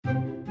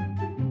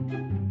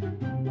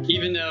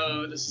even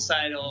though the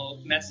societal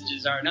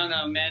messages are no,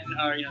 men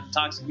are, the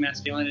toxic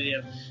masculinity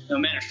of,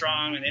 men are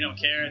strong and they don't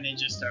care and they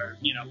just are,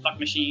 fuck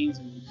machines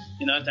and,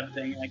 that type of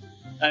thing. Like,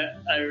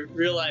 I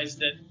realized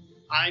that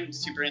I'm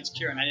super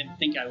insecure and I didn't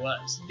think I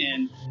was.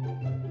 And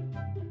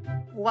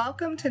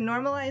welcome to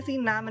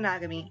Normalizing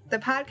Non-Monogamy, the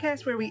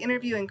podcast where we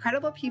interview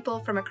incredible people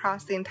from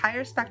across the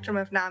entire spectrum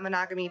of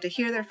non-monogamy to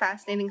hear their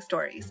fascinating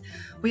stories.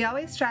 We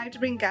always strive to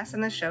bring guests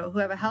on the show who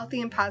have a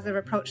healthy and positive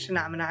approach to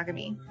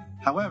non-monogamy.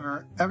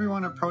 However,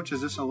 everyone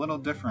approaches this a little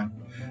different,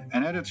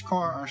 and at its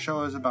core, our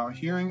show is about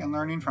hearing and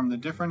learning from the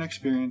different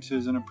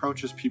experiences and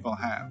approaches people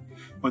have.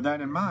 With that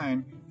in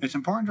mind, it's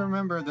important to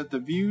remember that the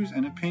views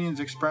and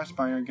opinions expressed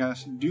by our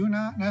guests do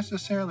not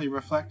necessarily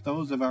reflect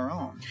those of our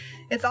own.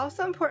 It's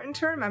also important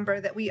to remember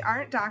that we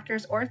aren't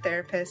doctors or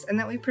therapists and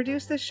that we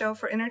produce this show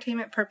for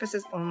entertainment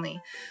purposes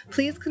only.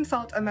 Please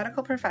consult a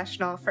medical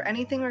professional for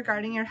anything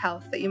regarding your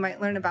health that you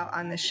might learn about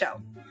on this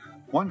show.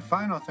 One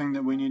final thing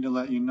that we need to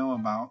let you know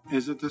about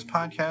is that this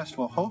podcast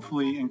will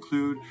hopefully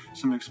include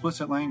some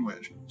explicit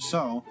language.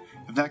 So,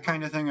 if that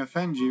kind of thing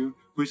offends you,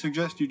 we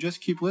suggest you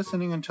just keep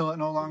listening until it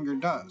no longer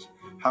does.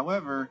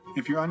 However,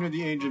 if you're under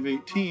the age of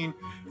 18,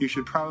 you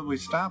should probably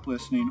stop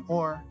listening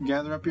or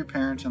gather up your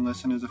parents and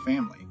listen as a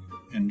family.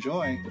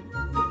 Enjoy!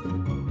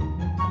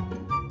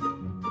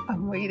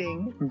 I'm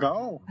waiting.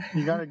 Go!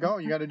 You gotta go.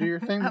 You gotta do your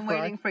thing. I'm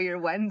waiting for your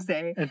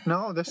Wednesday.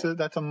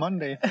 That's a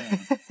Monday thing.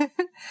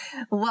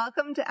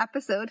 Welcome to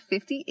episode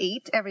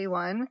 58,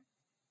 everyone.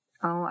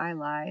 Oh, I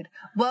lied.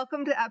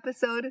 Welcome to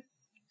episode...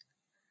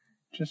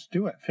 Just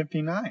do it.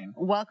 59.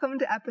 Welcome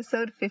to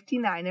episode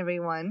 59,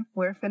 everyone.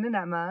 We're Finn and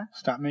Emma.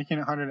 Stop making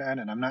it harder to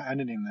edit. I'm not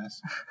editing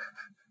this.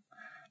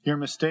 Your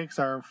mistakes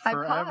are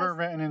forever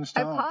written in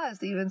stone. I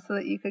paused even so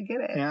that you could get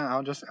it. Yeah,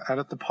 I'll just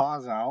edit the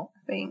pause out.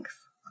 Thanks.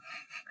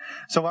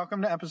 So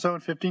welcome to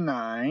episode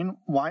 59.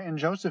 Wyatt and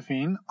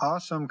Josephine,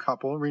 awesome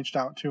couple, reached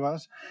out to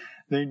us.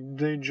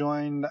 They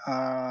joined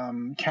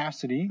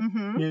Cassidy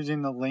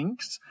using the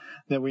links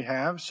that we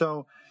have.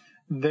 So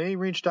they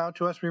reached out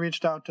to us, we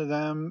reached out to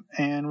them,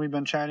 and we've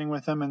been chatting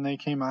with them, and they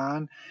came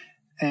on.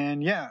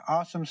 And yeah,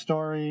 awesome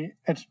story.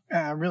 It's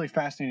a really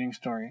fascinating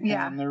story.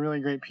 Yeah. And they're really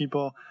great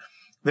people.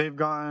 They've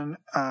gone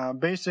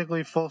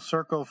basically full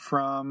circle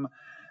from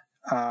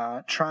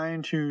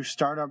trying to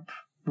start up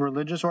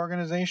religious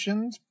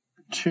organizations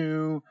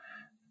to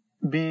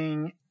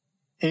being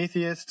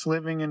atheists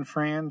living in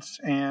France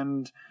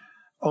and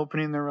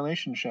opening their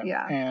relationship.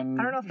 Yeah. And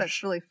I don't know if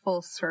that's really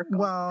full circle.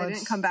 Well, they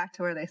didn't come back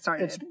to where they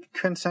started. It's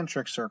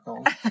concentric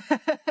circles.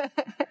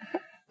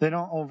 They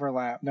don't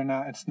overlap.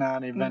 It's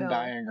not a Venn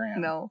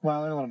diagram. No.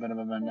 Well, they're a little bit of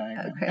a Venn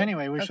diagram. Okay.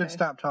 Anyway, we should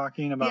stop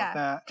talking about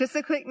that. Just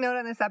a quick note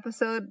on this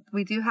episode.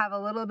 We do have a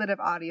little bit of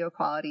audio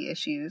quality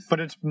issues. But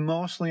it's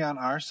mostly on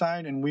our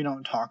side, and we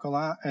don't talk a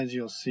lot, as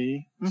you'll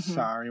see. Mm-hmm.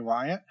 Sorry,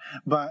 Wyatt.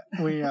 But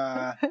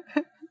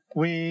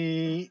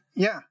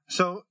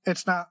so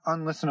it's not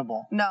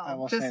unlistenable. No, I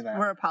will say that.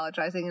 We're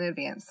apologizing in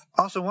advance.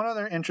 Also, one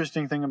other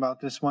interesting thing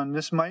about this one,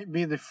 this might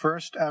be the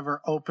first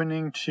ever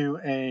opening to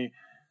a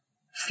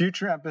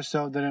future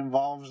episode that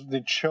involves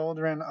the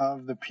children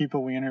of the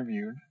people we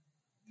interviewed.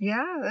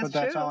 Yeah, that's true. But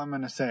that's all I'm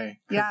going to say.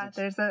 Yeah,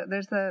 there's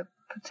a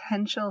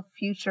potential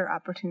future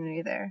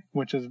opportunity there.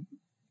 Which is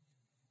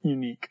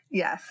unique.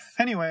 Yes.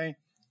 Anyway,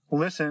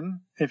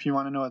 listen if you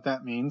want to know what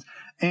that means.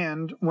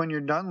 And when you're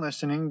done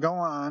listening, go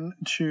on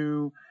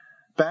to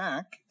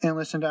back and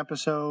listen to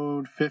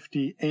episode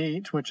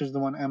 58, which is the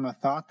one Emma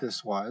thought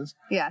this was.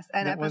 Yes.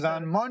 And it was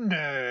on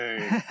Monday.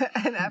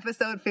 And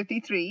episode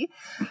 53,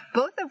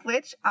 both of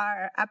which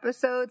are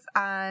episodes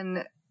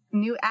on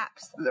new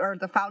apps or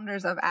the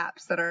founders of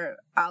apps that are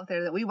out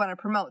there that we want to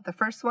promote. The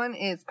first one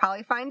is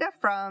Polyfinda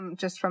from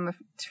a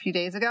few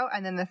days ago,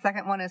 and then the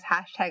second one is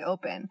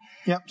 #open.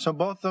 Yep, so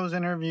both those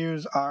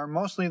interviews are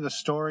mostly the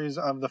stories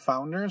of the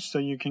founders, so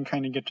you can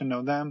kind of get to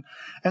know them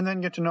and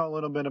then get to know a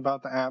little bit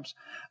about the apps.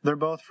 They're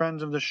both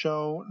friends of the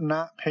show,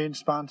 not paid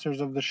sponsors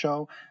of the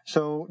show,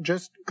 so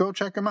just go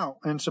check them out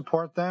and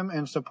support them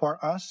and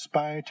support us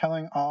by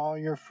telling all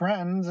your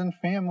friends and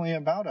family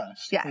about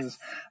us. Yes.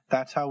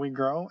 That's how we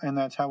grow, and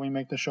that's how we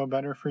make the show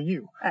better for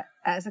you.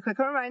 As a quick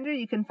reminder,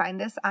 you can find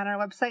us on our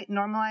website,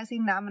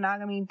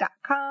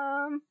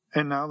 normalizingnonmonogamy.com.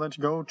 And now let's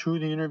go to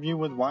the interview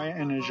with Wyatt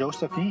and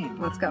Josephine.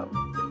 Let's go.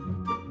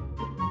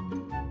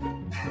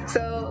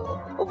 So,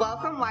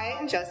 welcome,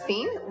 Wyatt and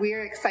Josephine.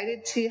 We're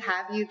excited to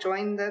have you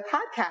join the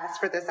podcast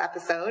for this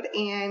episode.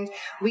 And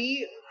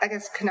we,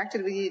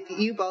 connected with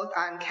you both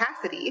on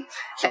Cassidy.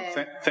 So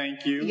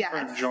thank you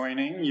for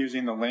joining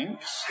using the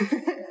links.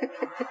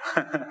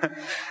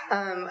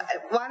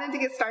 Wanted to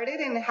get started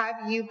and have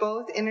you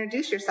both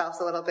introduce yourselves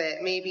a little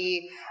bit,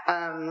 maybe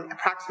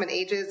approximate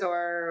ages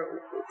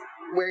or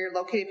where you're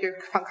located if you're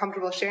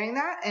comfortable sharing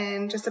that,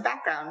 and just a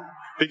background.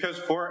 Because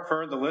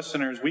for the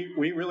listeners,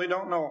 we really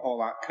don't know a whole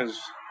lot because,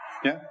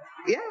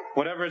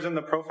 whatever's in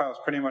the profile is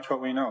pretty much what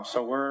we know.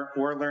 So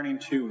we're learning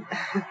too.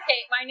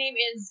 Hey, my name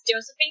is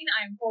Josephine.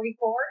 I'm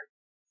 44.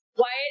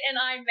 Wyatt and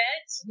I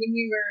met when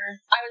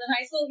I was in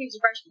high school. He was a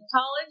freshman in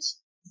college,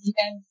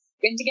 and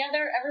been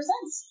together ever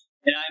since.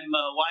 And I'm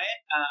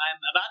Wyatt. I'm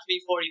about to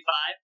be 45,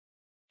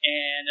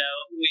 and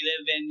we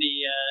live in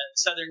the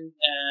southeastern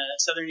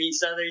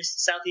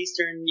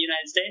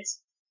United States,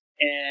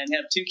 and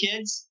have 2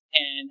 kids,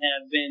 and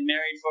have been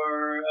married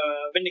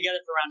been together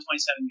for around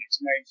 27 years.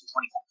 Married for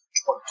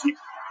 25.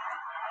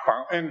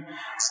 Wow, and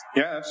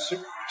yeah, that's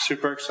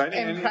super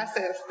exciting.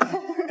 Impressive.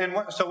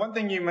 So one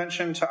thing you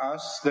mentioned to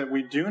us that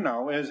we do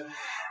know is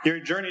your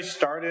journey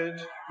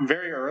started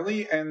very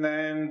early, and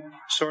then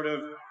sort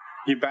of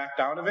you backed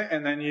out of it,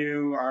 and then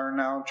you are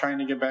now trying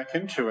to get back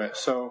into it.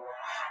 So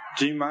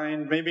do you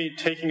mind maybe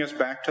taking us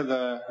back to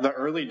the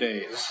early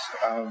days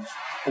of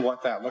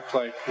what that looked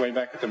like way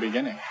back at the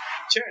beginning?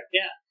 Sure,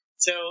 yeah.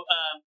 So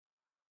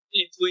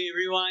if we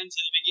rewind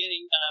to the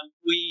beginning,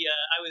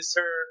 I was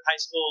her high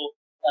school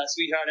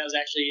sweetheart. I was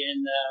actually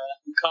in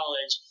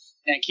college,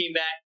 and I came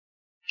back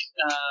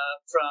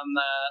from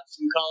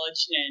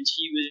college, and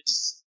she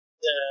was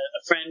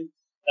a friend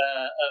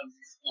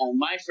of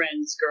my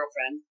friend's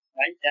girlfriend,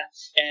 right? Yeah.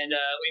 And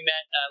we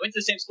met, went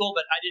to the same school,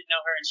 but I didn't know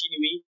her, and she knew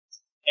me.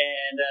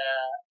 And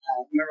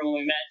I remember when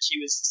we met,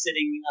 she was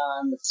sitting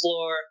on the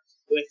floor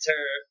with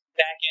her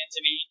back end to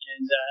me,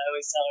 and I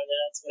always tell her that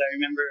that's what I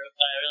remember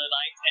I really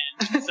liked.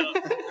 And so,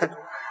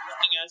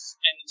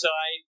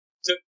 I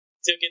took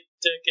it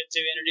to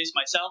introduce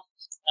myself.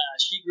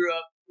 She grew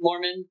up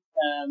Mormon.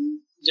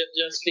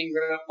 Josephine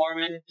grew up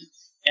Mormon,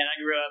 and I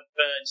grew up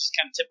just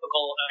kind of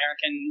typical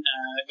American,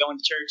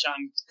 going to church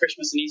on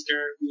Christmas and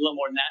Easter, a little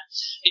more than that.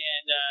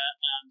 And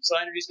so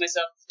I introduced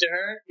myself to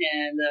her,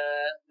 and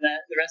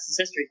the rest is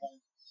history.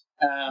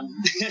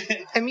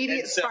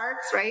 Immediate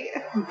sparks, right?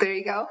 There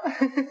you go.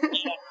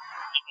 Yeah.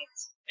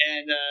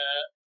 And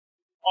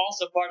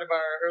also part of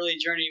our early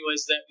journey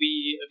was that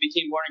we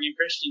became born again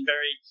Christian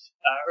very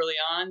early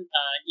on,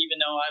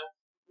 even though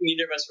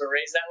neither of us were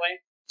raised that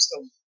way.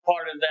 So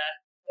part of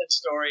that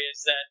story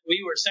is that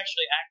we were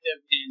sexually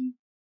active in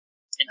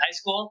high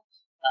school,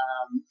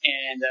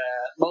 and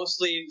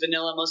mostly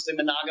vanilla, mostly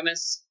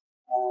monogamous,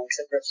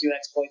 except for a few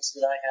exploits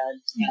that I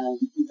had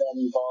that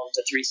involved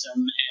a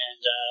threesome and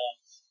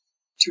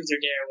truth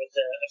or dare with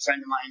a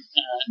friend of mine,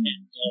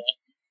 and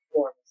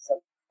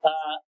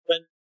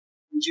but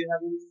did you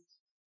have any?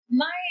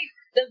 My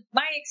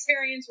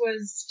experience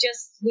was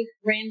just with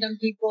random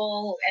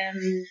people,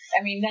 and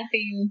I mean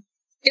nothing,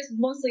 just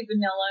mostly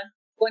vanilla.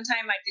 One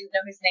time I didn't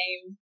know his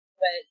name,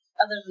 but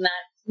other than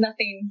that,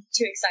 nothing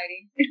too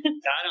exciting.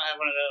 I don't have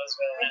one of those,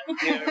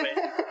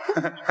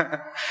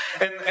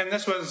 but and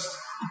this was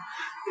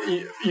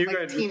you like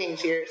had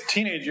teenage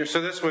years. So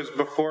this was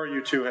before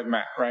you two had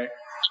met, right?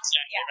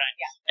 Exactly, Yeah, right.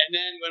 yeah. And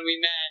then when we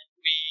met,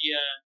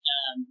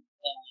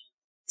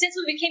 Since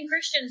we became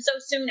Christians so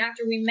soon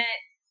after we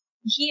met,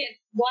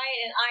 Wyatt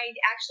and I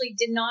actually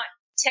did not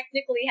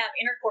technically have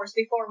intercourse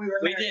before we were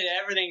we married. did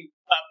everything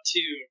up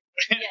to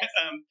Yes.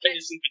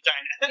 penis and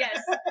vagina. Yes.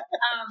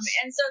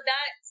 And so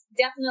that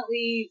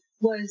definitely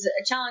was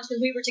a challenge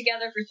because we were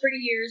together for 3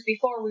 years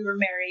before we were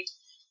married.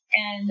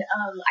 And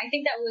I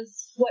think that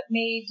was what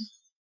made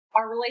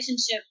our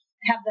relationship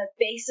have the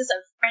basis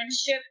of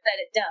friendship that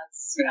it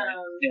does. Right.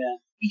 Yeah.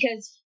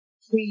 Because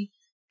we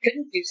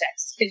couldn't do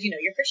sex because,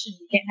 you're Christian.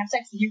 You can't have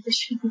sex if you're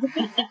Christian.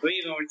 We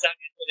even were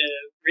talking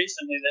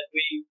recently that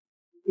we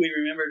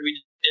remembered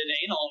we did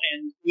anal,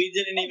 and we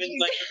didn't even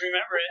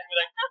remember it. We're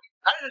like,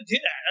 how did it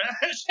do that?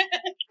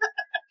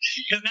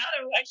 Because now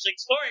that we're actually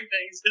exploring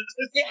things,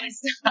 it's Yes.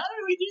 how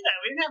did we do that?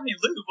 We didn't have any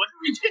lube. What did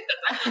we do?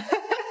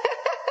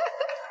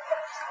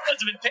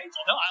 That's been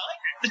painful. No, I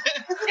like it.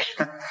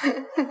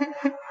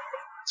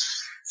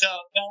 So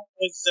that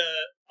was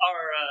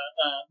our,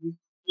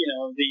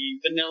 the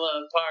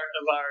vanilla part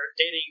of our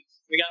dating.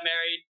 We got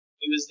married.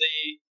 It was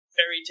the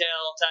fairy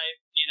tale type,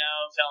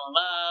 fell in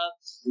love,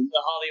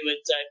 the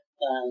Hollywood type,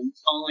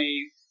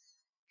 only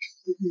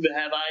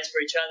have eyes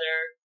for each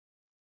other,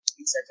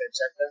 etc.,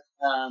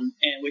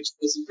 and which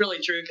was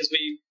really true because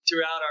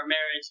throughout our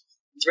marriage,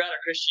 throughout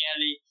our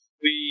Christianity,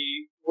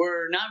 we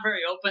were not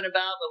very open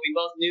about, but we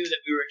both knew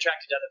that we were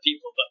attracted to other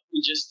people, but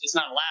it's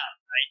not allowed,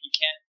 right? You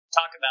can't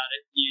talk about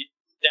it.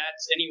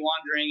 That's any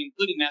wandering,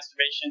 including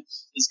masturbation,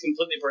 is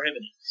completely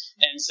prohibited.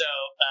 And so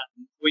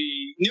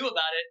we knew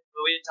about it,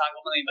 but we didn't talk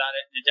openly about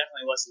it, and it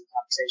definitely wasn't a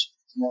conversation.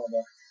 It's more of a,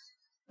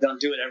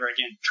 don't do it ever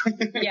again.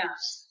 Yeah.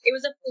 It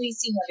was a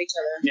policing of each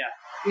other. Yeah.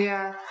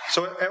 Yeah.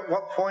 So at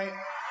what point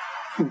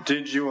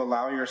did you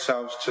allow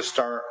yourselves to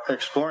start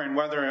exploring,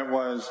 whether it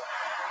was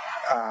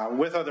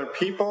with other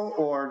people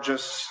or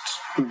just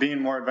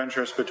being more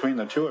adventurous between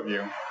the two of you?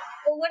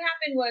 Well, what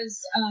happened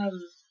was,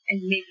 and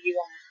maybe you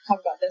want to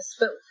talk about this,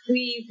 but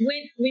we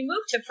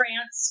moved to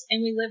France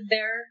and we lived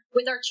there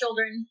with our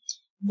children.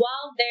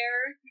 While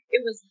there, it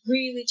was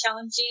really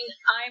challenging.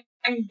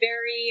 I'm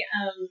very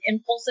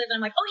impulsive, and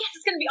I'm like, oh yes,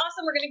 it's gonna be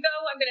awesome. We're gonna go.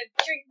 I'm gonna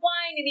drink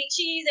wine and eat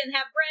cheese and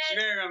have bread. She's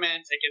very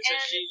romantic, and so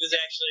And she was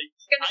actually.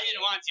 I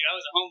didn't want to. I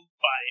was a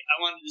homebody. I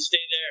wanted to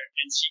stay there,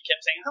 and she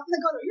kept saying, "I'm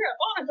gonna go to Europe.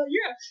 I want to go to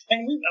Europe."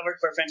 And I worked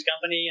for a French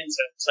company, and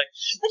so it's like,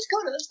 let's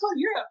go to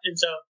Europe. And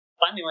so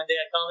finally one day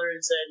I called her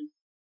and said,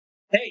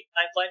 hey,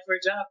 I applied for a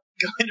job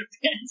going to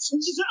France.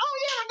 And she said, oh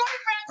yeah, I'm going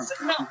to France. I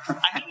said, no,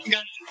 I haven't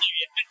gotten it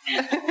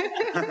yet.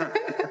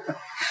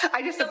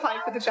 I just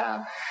applied for the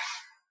job.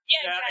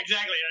 Yeah,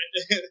 exactly.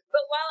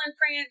 But while in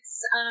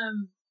France,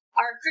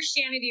 our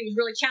Christianity was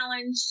really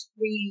challenged.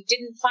 We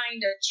didn't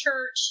find a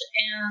church,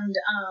 and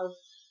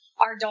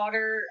our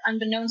daughter,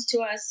 unbeknownst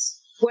to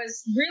us,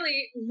 was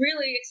really,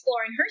 really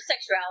exploring her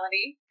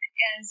sexuality.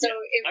 And so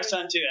our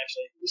son too,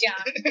 actually. Yeah,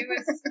 it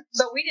was,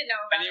 but we didn't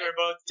know about it. And they were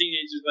both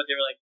teenagers, but they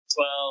were like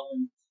 12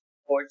 and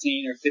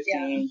 14 or 15.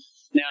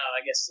 Yeah. No, I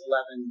guess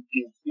 11.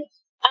 Yeah.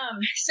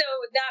 So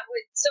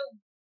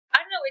I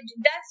don't know.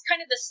 That's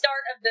kind of the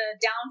start of the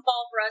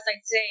downfall for us,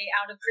 I'd say,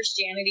 out of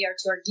Christianity or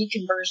to our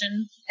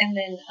deconversion. And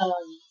then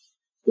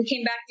we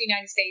came back to the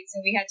United States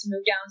and we had to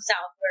move down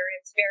south where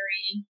it's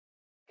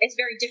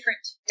very different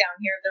down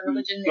here. The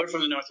religion. We're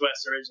from the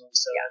Northwest originally,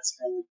 so yeah. That's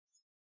kind of.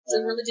 So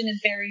religion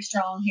is very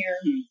strong here.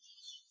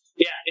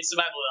 Yeah, it's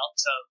the Bible Belt,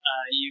 so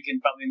you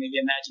can probably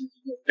maybe imagine if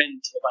you've been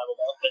to the Bible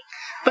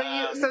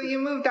Belt. But you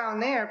moved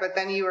down there, but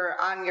then you were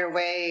on your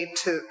way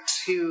to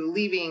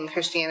leaving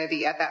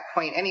Christianity at that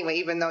point anyway,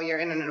 even though you're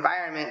in an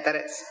environment that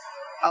it's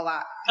a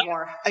lot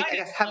more, I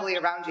guess, heavily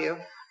around you.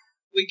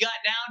 We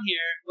got down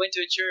here, went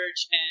to a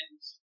church,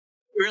 and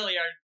really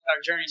our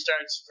journey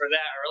starts for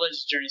that. Our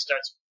religious journey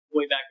starts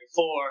way back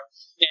before,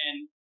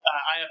 and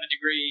I have a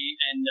degree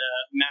and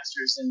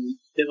master's in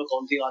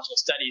biblical and theological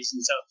studies,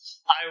 and so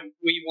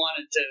we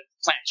wanted to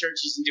plant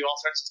churches and do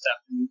all sorts of stuff.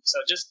 And so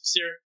just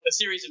a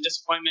series of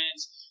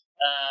disappointments,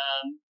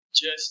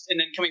 and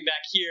then coming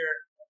back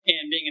here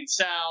and being in the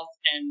South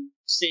and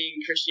seeing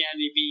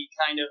Christianity be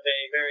kind of a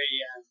very,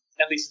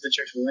 at least at the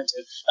church we went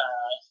to,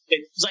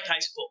 it was like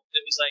high school.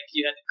 It was like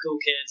you had the cool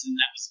kids and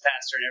that was the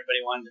pastor and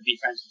everybody wanted to be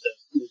friends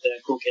with the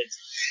cool kids.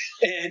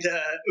 And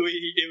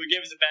it would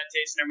give us a bad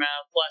taste in our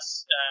mouth.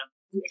 Plus,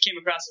 I came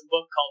across a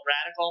book called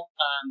Radical.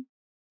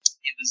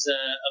 It was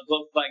a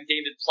book by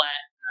David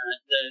Platt.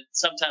 The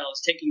subtitle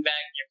is Taking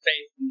Back Your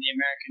Faith in the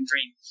American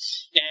Dream.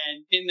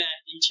 And in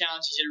that, he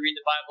challenges you to read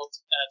the Bible,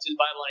 through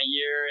the Bible in a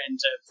year and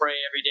to pray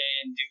every day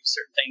and do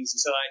certain things. And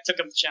so I took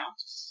up the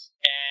challenge.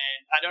 And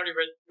I'd already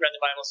read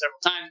the Bible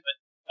several times, but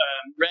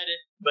read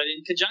it. But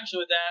in conjunction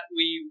with that,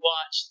 we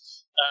watched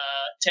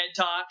TED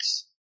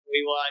Talks.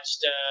 We watched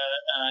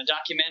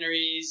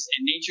documentaries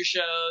and nature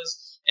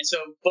shows. And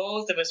so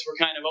both of us were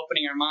kind of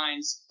opening our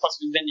minds. Plus,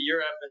 we've been to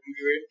Europe and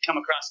we come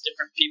across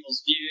different people's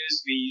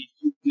views. We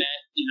met,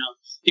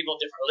 people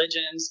of different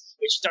religions,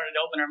 which started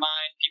to open our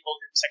mind. People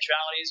of different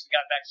sexualities. We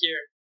got back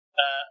here.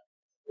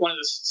 One of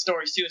the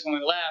stories too is when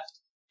we left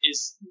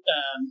is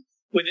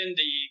within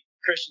the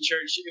Christian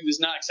church, it was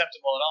not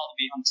acceptable at all to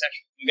be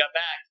homosexual. When we got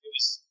back,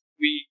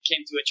 we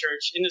came to a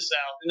church in the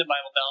South, in the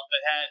Bible Belt,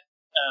 that had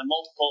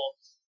multiple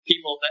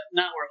people that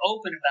not were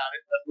open about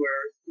it, but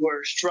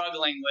were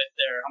struggling with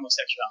their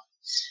homosexuality.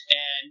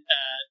 And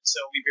so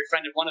we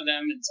befriended one of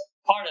them, and so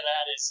part of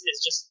that is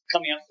just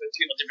coming up with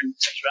people of different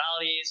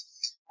sexualities,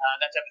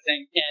 that type of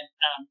thing.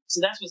 And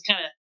so that was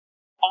kind of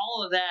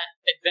all of that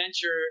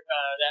adventure,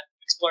 that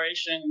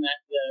exploration, that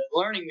the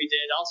learning we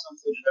did also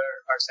included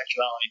our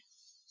sexuality.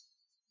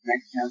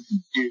 Right?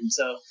 And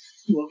so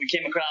what we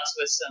came across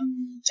was a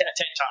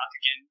TED Talk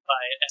again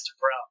by Esther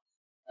Perel.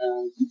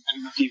 I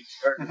don't know if you've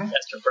heard of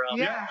Esther Perel.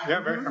 Yeah,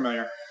 very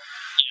familiar.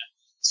 Yeah.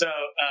 So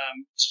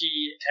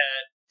she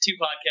had two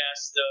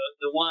podcasts.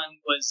 The one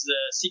was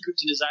The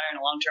Secret to Desire in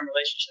a Long-Term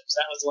Relationships.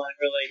 That was the one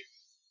that really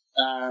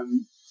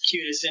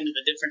cued us into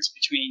the difference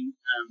between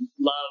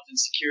love and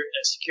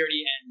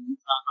security and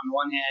on the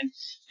one hand,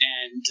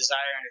 and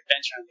desire and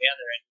adventure on the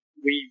other. And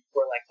we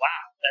were like,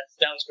 wow,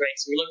 that was great.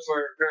 So we looked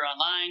for her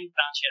online,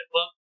 found she had a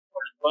book,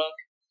 ordered the book,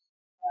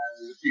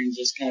 and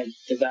just kind of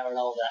devoured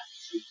all of that.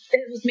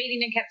 It was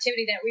Mating in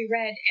Captivity that we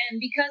read, and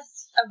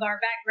because of our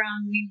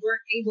background, we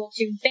weren't able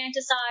to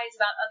fantasize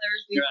about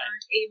others. We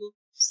weren't able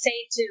to say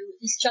to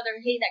each other,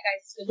 "Hey, that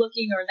guy's good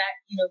looking," or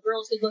 "That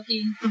girl's good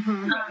looking."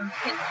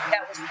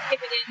 That was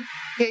prohibited.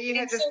 Yeah, you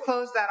had just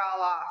closed that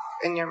all off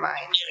in your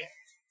mind.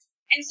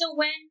 And so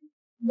when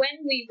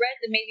we read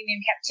The Mating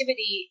in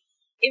Captivity,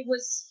 it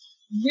was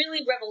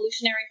really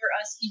revolutionary for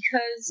us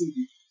because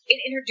it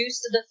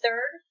introduced the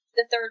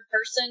third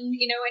person,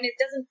 and it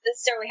doesn't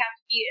necessarily have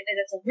to be that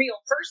it's a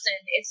real person.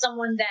 It's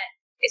someone that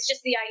it's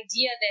just the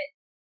idea that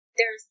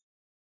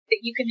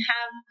that you can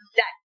have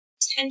that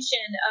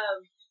tension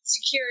of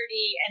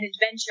security and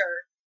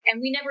adventure. And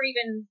we never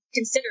even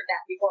considered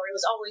that before. It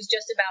was always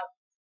just about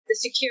the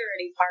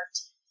security part.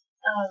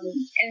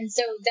 And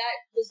so that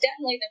was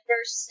definitely the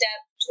first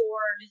step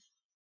toward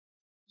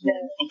the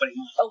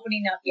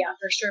opening up, yeah,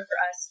 for sure, for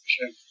us.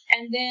 Sure.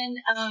 And then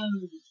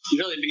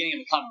really the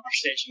beginning of the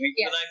conversation. We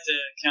like to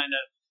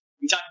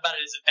we talk about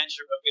it as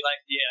adventure, but we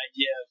like the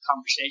idea of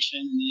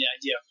conversation and the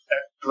idea of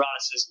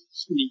eroticism,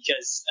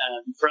 because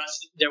for us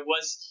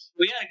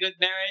we had a good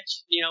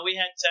marriage. We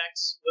had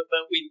sex,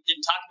 but we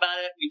didn't talk about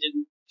it. We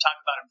didn't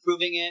talk about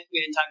improving it.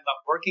 We didn't talk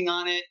about working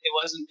on it. It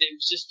was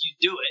just you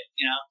do it,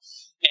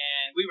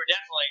 and we were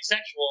definitely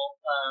sexual,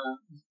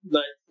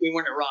 but we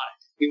weren't erotic.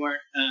 We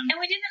weren't and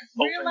we didn't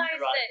realize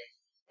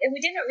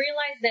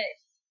that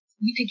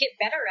you could get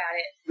better at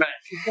it. Right.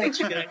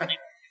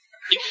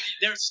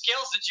 There's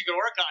skills that you can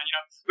work on.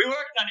 We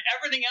worked on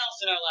everything else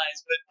in our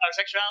lives, but our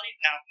sexuality,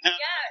 no.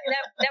 Yeah,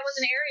 that was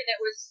an area that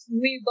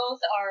we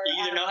both are. You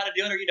either know how to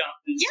do it or you don't.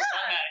 It's just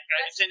automatic,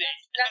 right? It's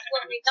innate. That's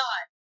what we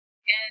thought.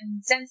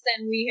 And since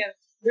then, we have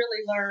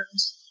really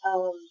learned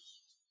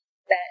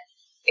that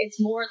it's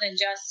more than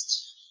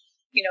just,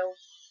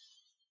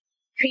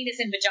 penis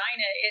and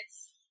vagina.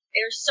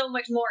 There's so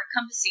much more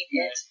encompassing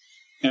it.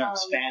 Yeah.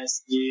 It's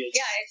fantasy.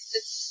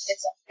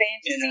 It's a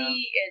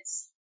fantasy.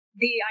 It's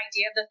the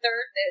idea of the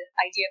third, the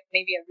idea of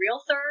maybe a real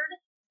third.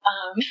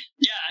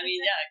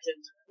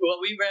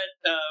 Well, we read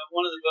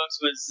one of the books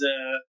was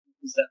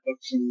that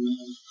book from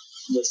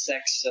the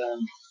Sex.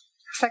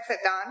 Sex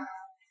at Dawn?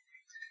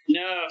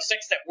 No,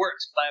 Sex That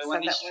Works by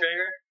Wendy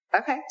Strager.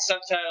 Okay.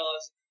 Subtitle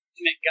is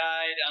Ultimate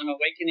Guide on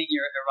Awakening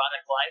Your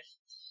Erotic Life.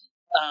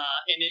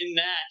 And in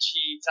that,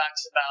 she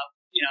talks about,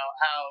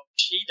 how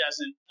she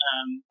doesn't,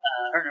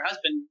 her and her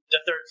husband, the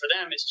third for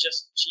them is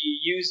just she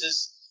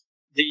uses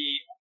the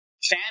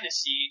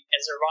fantasy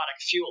as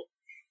erotic fuel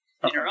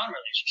in her own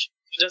relationship.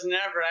 It doesn't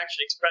ever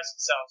actually express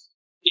itself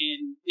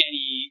in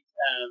any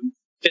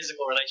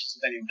physical relations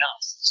with anyone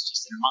else. It's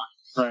just in her mind.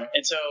 Right.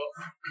 And so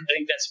I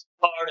think that's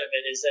part of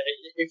it, is that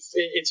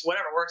it's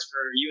whatever works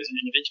for you as an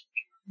individual.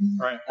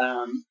 Right.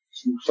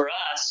 For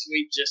us,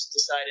 we just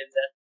decided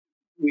that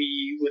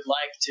we would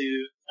like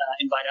to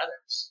invite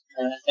others,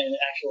 an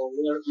actual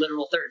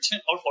literal third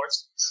or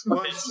fourth.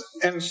 Well,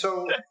 and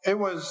so it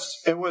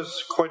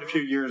was quite a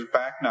few years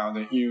back now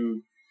that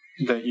you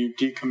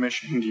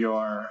decommissioned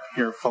your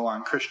full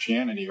on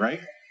Christianity,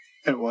 right?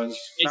 It was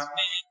It's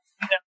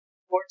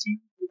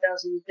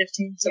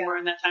 2015, somewhere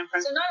in that time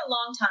frame. So not a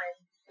long time,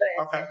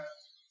 but okay.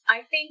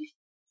 I think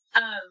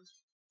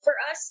for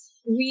us,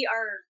 we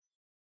are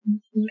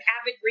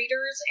avid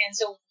readers, and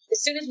so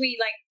as soon as we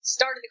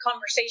started the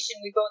conversation,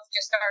 we both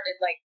just started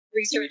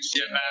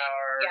researching and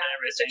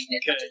everything. Researching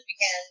as much as we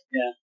can.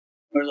 Yeah,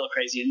 we're a little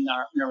crazy and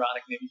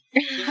neurotic, maybe.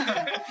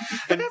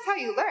 But that's how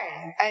you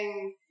learn.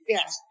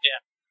 Yeah.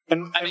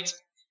 And that's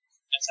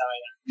how I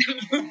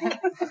learn.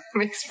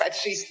 Make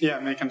spreadsheets. Yeah,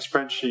 making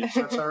spreadsheets.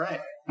 That's all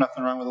right.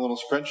 Nothing wrong with a little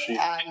spreadsheet.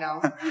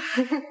 No.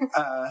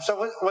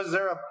 So was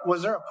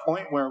there a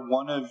point where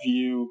one of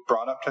you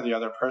brought up to the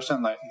other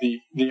person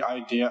the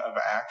idea of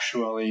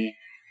actually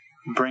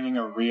bringing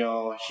a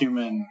real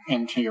human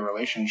into your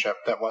relationship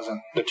that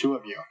wasn't the two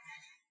of you?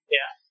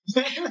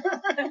 Yeah.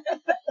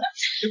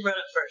 Who brought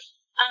it first?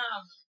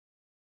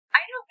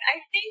 I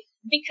think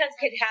because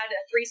Kid had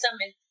a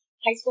threesome in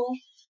high school,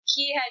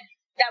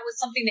 that was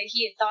something that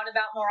he had thought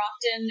about more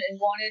often and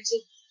wanted to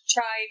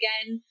try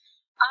again.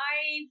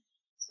 I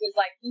was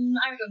like,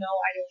 I don't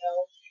know.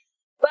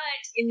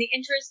 But in the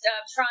interest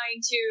of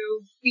trying to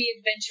be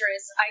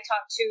adventurous, I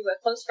talked to a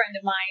close friend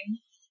of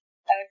mine.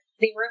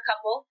 They were a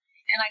couple,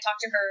 and I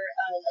talked to her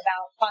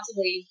about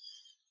possibly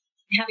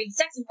having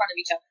sex in front of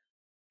each other.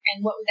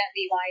 And what would that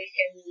be like?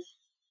 And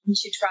we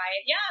should try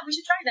it. Yeah, we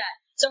should try that.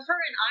 So her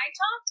and I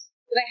talked,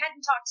 but I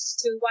hadn't talked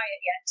to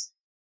Wyatt yet.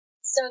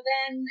 So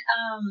then...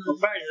 well,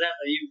 prior to that,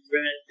 though, you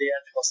read The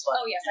Ethical Slut.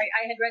 Oh, yes,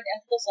 I had read The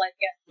Ethical Slut,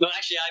 yeah. Well,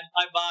 actually,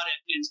 I bought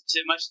it,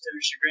 much to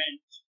her chagrin.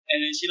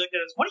 And then she looked at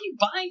us, what are you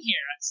buying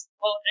here? I said,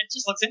 well, it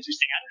just looks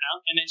interesting. I don't know.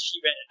 And then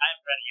she read it. I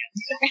haven't read it yet.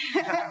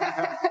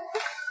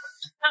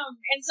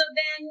 And so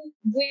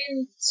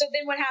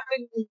then what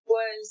happened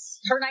was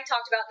her and I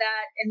talked about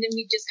that, and then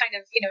we just kind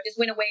of, just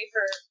went away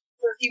for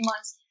a few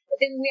months. But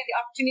then we had the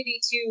opportunity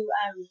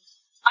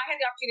I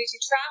had the opportunity to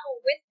travel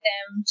with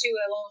them to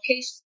a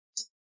location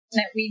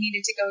that we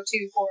needed to go to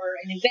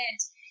for an event,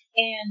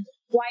 and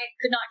Wyatt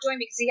could not join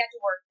me because he had to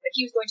work, but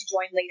he was going to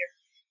join later.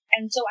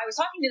 And so I was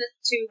talking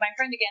to my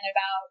friend again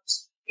about,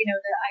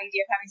 the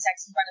idea of having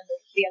sex in front of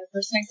the other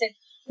person. I said,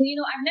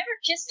 well, I've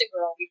never kissed a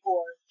girl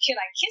before. Can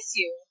I kiss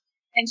you?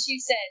 And she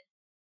said,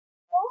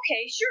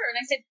 okay, sure. And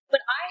I said,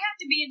 but I have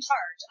to be in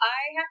charge.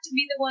 I have to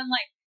be the one,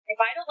 if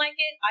I don't like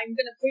it, I'm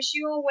going to push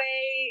you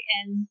away,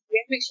 and we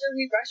have to make sure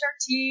we brush our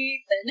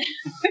teeth, and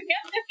we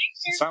have to make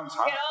sure Sounds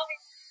hot. we get all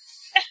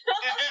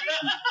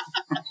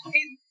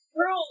these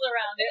rules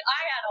around it.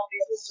 I had all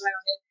these rules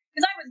around it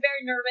because I was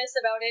very nervous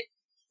about it.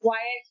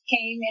 Wyatt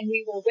came, and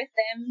we were with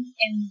them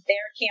in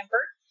their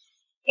camper,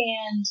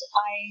 and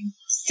I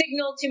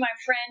signaled to my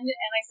friend,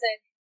 and I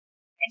said,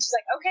 and she's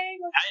like, okay.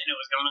 I didn't know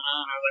what was going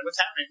on. I was like,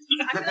 what's happening?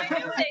 I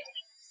knew that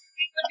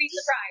we would be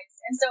surprised.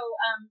 And so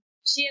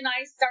she and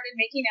I started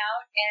making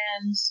out,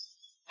 and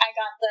I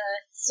got the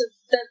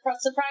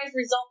surprise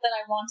result that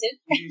I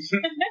wanted.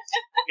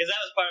 Because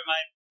that was part of my,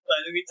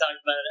 we talked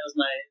about it, that was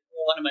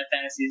one of my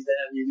fantasies, to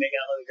have you make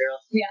out with a girl.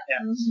 Yeah.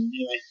 Mm-hmm.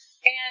 Anyway.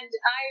 And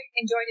I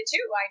enjoyed it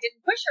too. I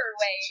didn't push her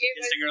away. She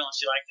kissed a girl and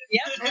she liked it.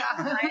 Yep.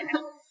 I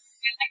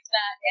liked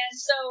that. And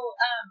so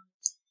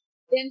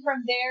then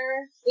from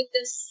there, with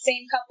this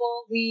same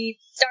couple, we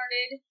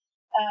started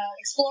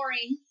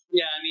exploring.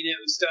 Yeah,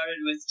 it started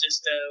with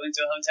just went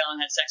to a hotel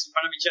and had sex in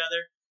front of each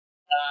other.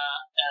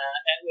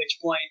 At which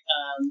point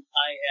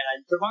I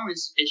had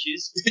performance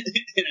issues,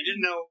 and I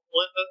didn't know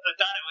what I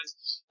thought it was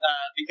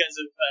because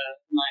of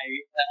my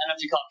I don't know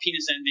if you call it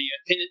penis envy,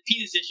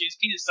 penis issues,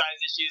 penis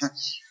size issues,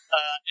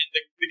 and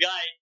the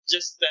guy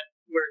just that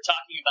we're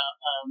talking about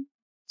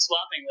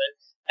swapping with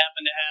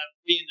happened to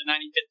be in the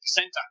 95th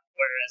percentile,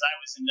 whereas I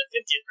was in the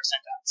 50th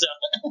percentile. So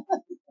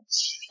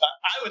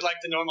I would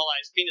like to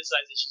normalize penis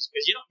size issues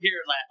because you don't hear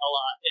that a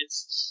lot.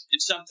 It's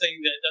something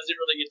that doesn't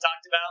really get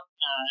talked about,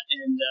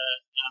 and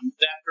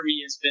that for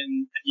me has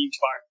been a huge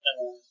part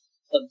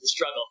of the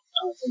struggle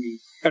for me.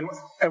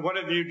 And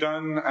what have you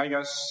done, I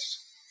guess,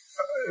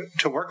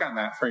 to work on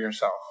that for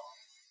yourself?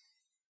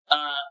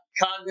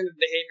 Cognitive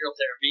behavioral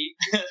therapy,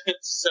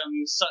 some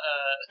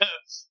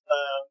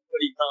what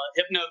do you call it?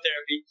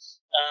 Hypnotherapy.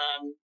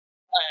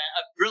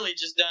 I've really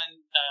just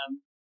done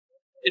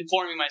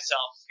informing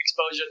myself,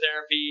 exposure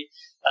therapy,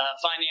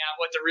 finding out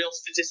what the real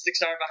statistics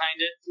are behind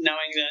it,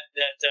 knowing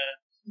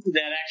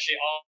that actually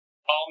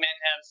all men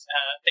have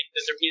think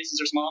that their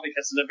penises are small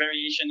because of the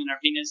variation in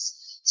our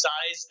penis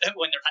size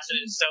when they're fasted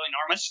is so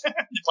enormous,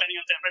 depending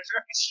on temperature.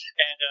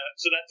 And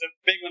so that's a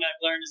big one I've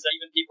learned is that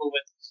even people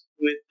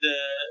with the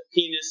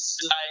penis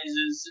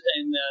sizes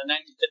in the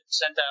 95th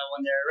percentile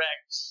when they're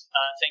erect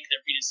think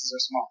their penises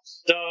are small.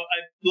 So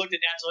I've looked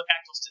at actual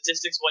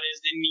statistics, what is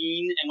the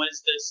mean and what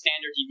is the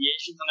standard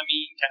deviation from the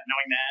mean, kind of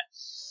knowing that.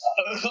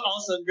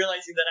 Also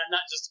realizing that I'm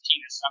not just a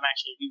penis, I'm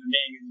actually a human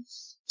being, and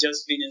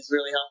Josephine has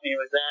really helped me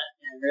with that,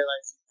 and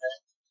realizing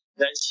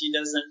that she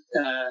doesn't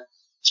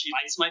she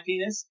likes my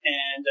penis,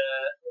 and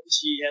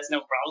she has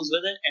no problems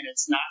with it, and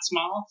it's not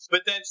small.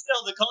 But then still,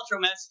 the cultural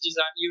messages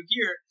on you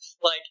hear,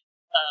 like,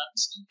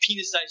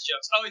 penis-sized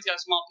jokes. Oh, he's got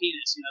a small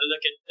penis. You know,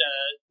 look at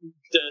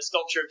the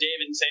sculpture of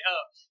David and say,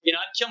 oh, you know,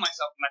 I'd kill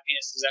myself if my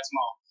penis is that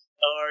small.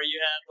 Or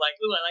you have,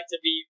 like, ooh, I like to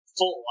be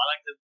full. I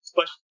like the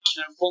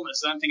question of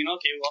fullness. So I'm thinking,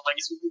 okay, well, I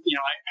guess, you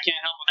know, I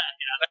can't help with that,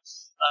 you know.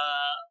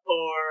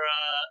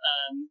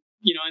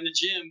 You know, in the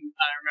gym,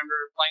 I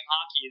remember playing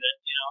hockey that,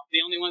 you know,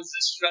 the only ones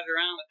that strut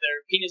around with their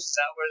penises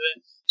out were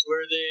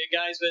the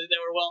guys that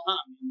were well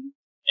hung.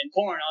 In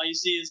porn, all you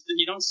see is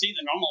you don't see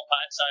the normal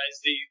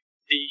size, the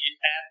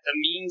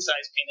mean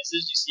size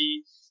penises. You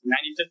see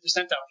 95th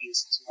percentile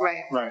penises.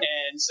 Right.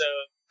 And so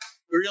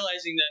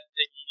realizing that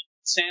the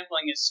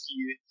sampling is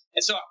skewed.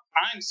 And so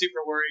I'm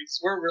super worried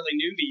because we're really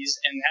newbies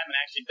and haven't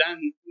actually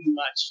done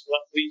much.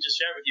 What we just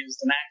shared with you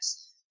is the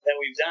max that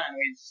we've done.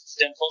 We've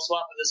done full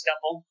swap with this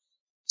couple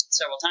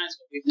several times,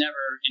 but we've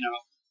never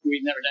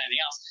done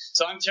anything else.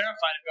 So I'm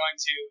terrified of going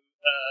to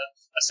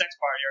a sex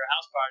party or a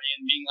house party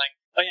and being like,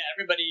 oh yeah,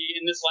 everybody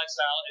in this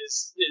lifestyle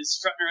is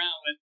strutting around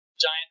with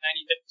giant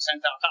 95th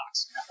percentile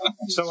cocks. You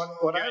know? So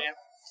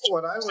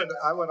what I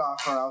would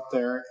offer out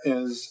there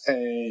is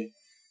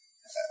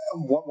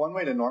one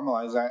way to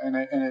normalize that, and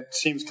it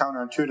seems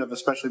counterintuitive,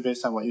 especially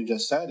based on what you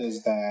just said,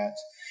 is that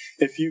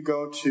if you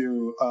go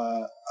to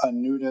a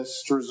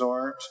nudist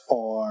resort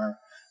or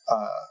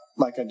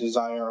like a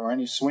Desire or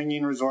any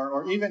swinging resort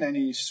or even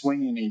any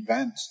swinging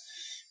event,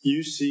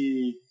 you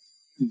see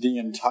the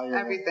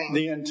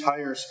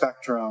entire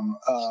spectrum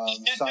of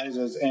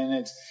sizes, and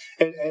it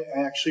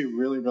actually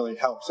really, really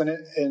helps.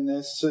 And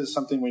this is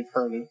something we've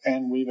heard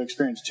and we've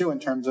experienced too in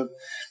terms of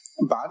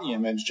body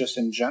image, just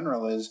in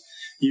general, is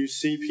you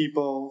see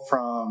people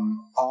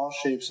from all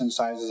shapes and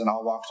sizes and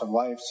all walks of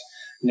life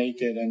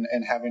naked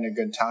and having a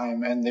good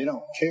time, and they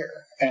don't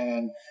care.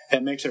 And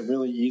it makes it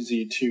really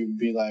easy to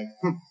be like,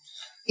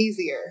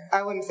 Easier.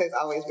 I wouldn't say it's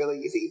always really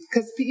easy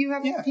because people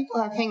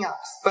have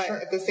hang-ups, but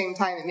at the same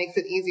time, it makes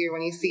it easier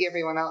when you see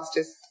everyone else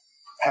just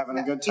having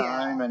a good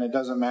time, and it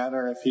doesn't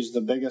matter if he's the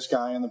biggest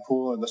guy in the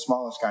pool or the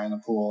smallest guy in the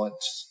pool.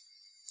 It's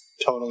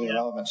totally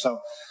irrelevant.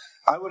 So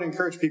I would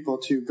encourage people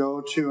to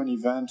go to an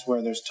event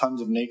where there's tons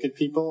of naked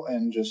people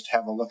and just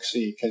have a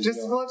look-see.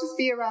 Just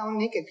be around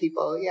naked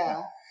people,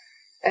 yeah.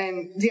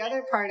 And the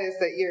other part is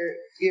that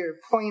your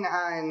point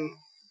on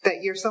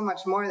that you're so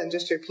much more than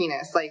just your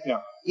penis. Like,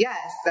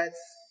 yes,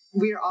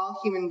 we're all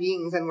human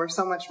beings and we're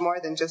so much more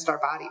than just our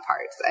body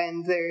parts.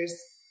 And there's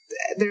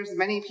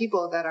many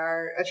people that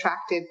are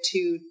attracted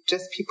to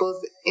just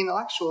people's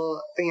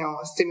intellectual,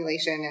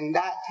 stimulation and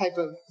that type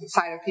of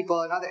side of people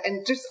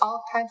and just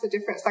all kinds of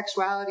different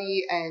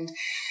sexuality and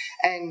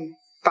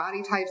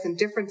body types and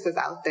differences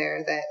out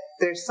there, that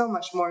there's so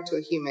much more to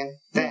a human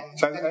than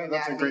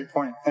that's a great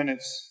point. And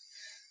it's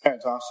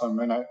awesome,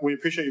 and we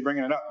appreciate you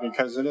bringing it up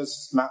because it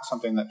is not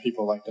something that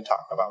people like to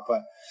talk about.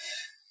 But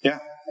yeah,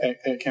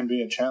 it can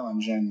be a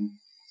challenge, and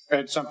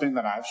it's something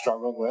that I've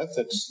struggled with.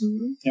 It's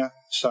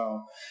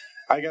So,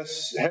 I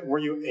guess were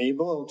you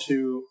able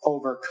to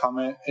overcome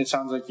it? It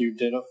sounds like you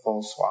did a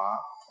full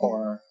swap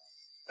or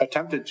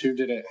attempted to.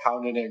 How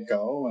did it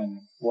go,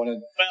 and what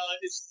did? Well, I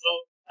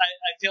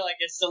feel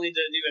like I still need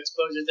to do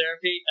exposure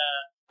therapy.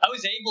 I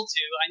was able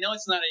to. I know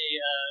it's not a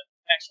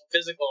actual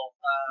physical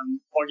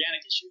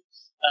organic issue.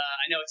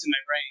 I know it's in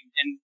my brain.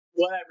 And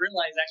what I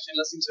realized actually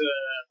listening to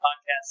a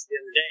podcast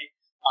the other day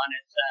on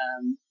it,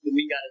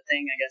 We Got a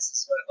Thing, I guess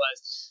is what it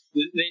was.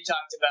 They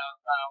talked about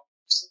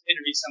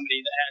interviewed somebody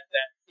that had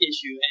that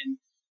issue,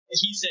 and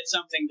he said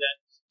something that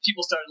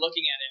people started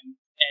looking at him,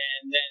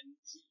 and then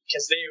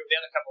because the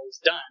other couple was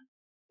done,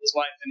 his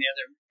wife and the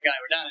other guy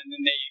were done, and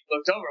then they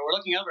were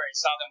looking over, and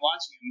saw them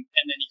watching him,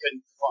 and then he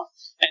couldn't perform.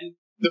 And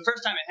the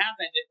first time it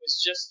happened, it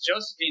was just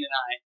Josephine and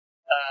I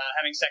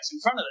having sex in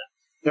front of them.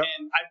 Yep.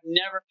 And I've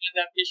never had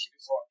that issue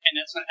before. And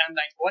that's when I'm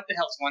like, what the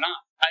hell's going on?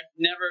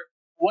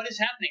 What is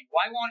happening?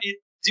 Why won't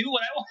it do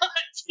what I want?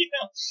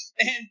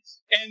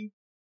 And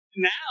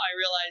now I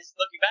realize,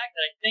 looking back,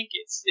 that I think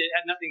it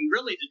had nothing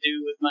really to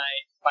do with my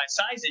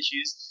size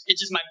issues.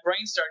 It's just my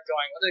brain started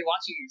going, what are they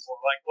watching me for?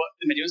 Like, what,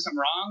 am I doing something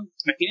wrong?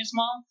 Is my penis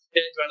small? Do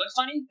I look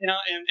funny? Am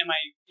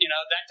I,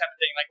 that type of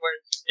thing. Like, where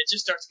it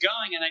just starts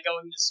going, and I go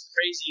in this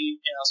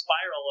crazy,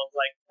 spiral of,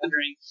 like,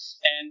 wondering,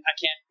 and I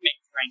can't make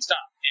the brain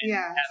stop. And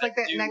it's like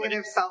that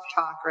negative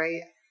self-talk,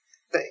 right?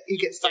 That you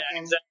get stuck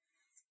in. Exactly.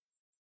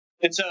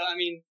 And so, I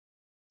mean,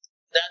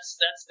 that's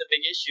the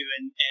big issue,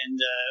 and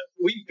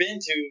we've been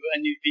to a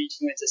new beach.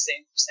 We went to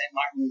St.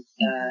 Martin,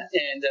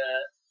 and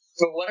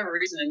for whatever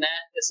reason, it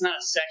wasn't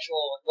a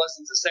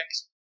sex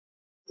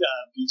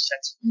beach,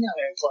 sex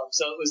club,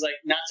 so it was like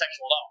not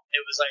sexual at all.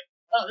 It was like,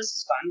 oh, this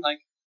is fun,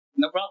 like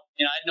no problem.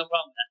 I had no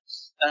problem with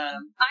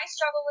that. I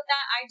struggle with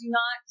that. I do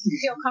not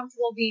feel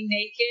comfortable being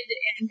naked,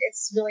 and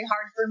it's really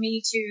hard for me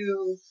to.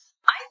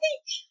 I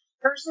think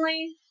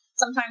personally,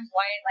 sometimes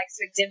Wyatt likes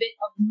to exhibit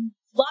a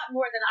lot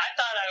more than I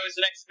thought I was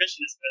an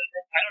exhibitionist, but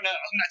I don't know.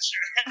 I'm not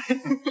sure.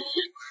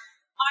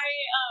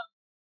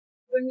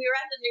 When we were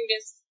at the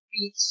nudist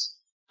beach,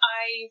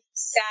 I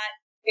sat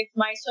with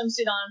my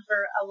swimsuit on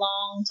for a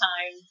long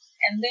time,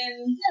 and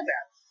then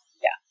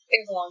it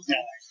was a long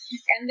time.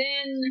 And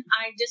then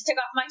I just took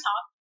off my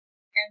top,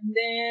 and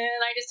then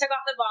I just took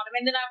off the bottom,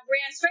 and then I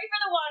ran straight for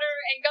the water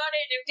and got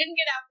in. It didn't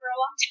get out for a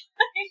long time.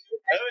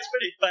 That was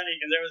pretty funny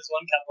because there was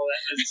one couple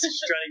that was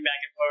strutting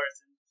back and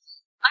forth.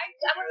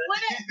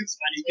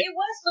 It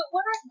was, but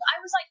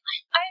I was like,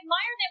 I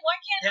admire them. Why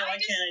can't I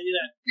do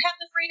that? Have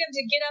the freedom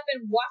to get up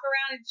and walk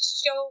around and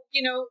show,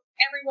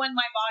 everyone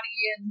my body?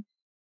 And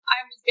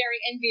I was very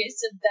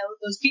envious of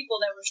those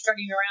people that were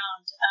strutting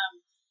around.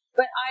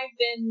 But I've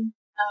been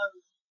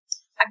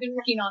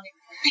working on it.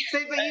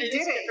 So, but you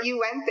did it. You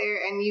went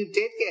there and you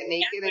did get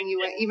naked, and you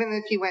went. Even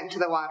if you went to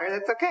the water,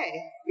 that's okay.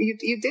 You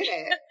did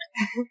it.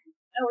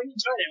 No, we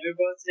enjoyed it. We were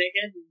both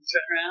naked and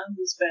strutting around.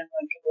 We spent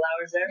a couple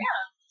hours there.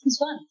 Yeah. It was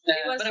fun.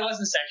 But it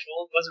wasn't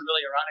sexual. It wasn't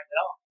really erotic at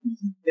all.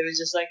 Mm-hmm. It was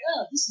just like,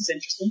 oh, this is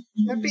interesting.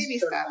 The baby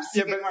steps.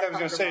 Yeah, but I was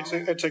going to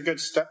say, it's a good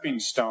stepping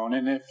stone.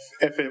 And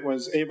if it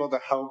was able to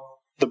help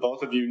the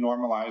both of you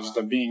normalize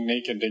the being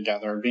naked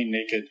together, being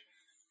naked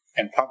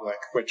in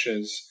public, which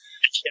is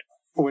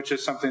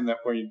something that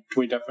we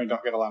definitely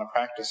don't get a lot of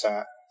practice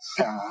at.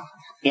 I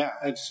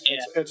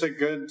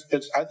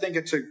think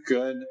it's a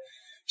good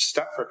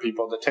step for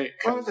people to take.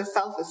 Well, it's a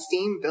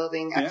self-esteem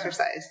building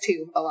exercise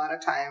too, a lot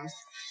of times.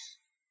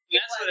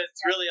 That's what it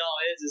really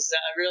all is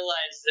that I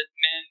realize that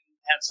men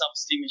have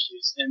self-esteem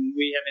issues and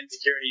we have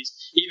insecurities,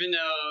 even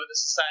though the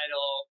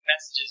societal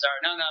messages are,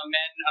 no,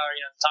 men are,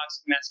 the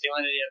toxic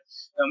masculinity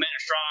of, men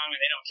are strong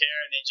and they don't care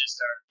and they just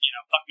are,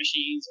 fuck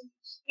machines and,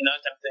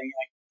 that type of thing.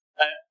 Like,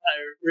 I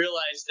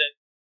realized that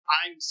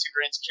I'm super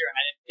insecure and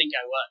I didn't think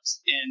I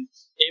was. And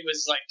it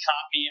was like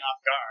caught me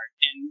off guard.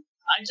 And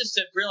I just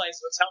have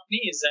realized what's helped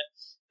me is that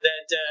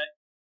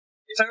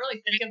if I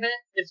really think of it,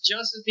 if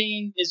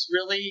Josephine is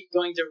really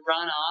going to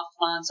run off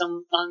on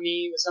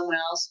me with someone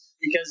else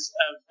because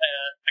of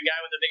a guy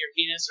with a bigger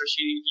penis, or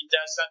he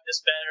does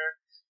this better,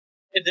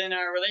 then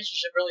our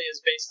relationship really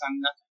is based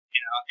on nothing.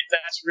 If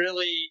that's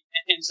really,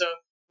 and so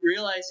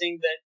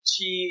realizing that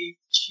she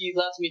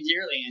loves me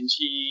dearly and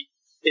she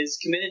is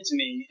committed to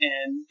me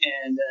and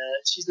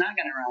she's not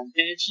going to run.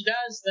 And if she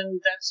does, then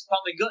that's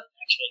probably good.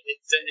 Actually,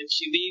 if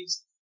she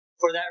leaves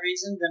for that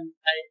reason, then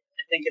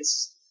I think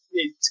it's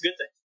a good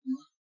thing.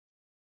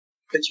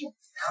 Good job.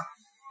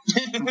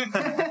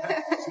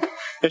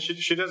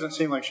 She doesn't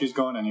seem like she's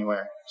going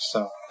anywhere,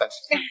 so that's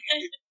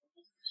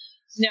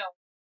no.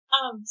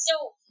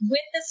 So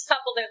with this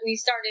couple that we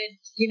started,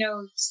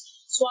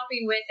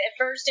 swapping with, at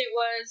first it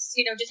was,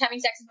 just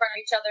having sex in front of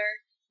each other.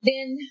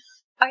 Then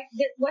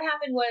what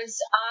happened was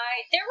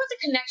there was a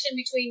connection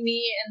between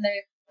me and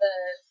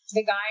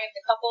the guy of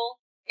the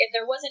couple.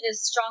 There wasn't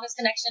as strong as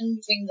connection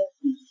between the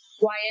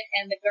Wyatt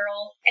and the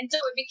girl, and so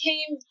it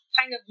became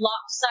kind of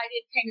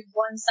lopsided, kind of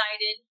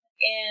one-sided,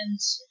 and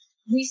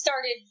we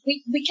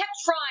kept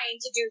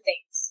trying to do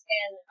things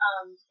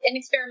and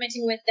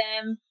experimenting with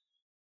them.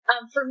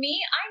 For me,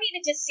 I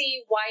needed to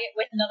see Wyatt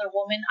with another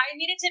woman. I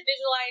needed to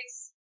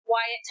visualize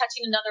Wyatt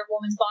touching another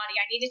woman's body.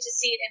 I needed to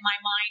see it in my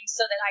mind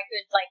so that I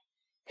could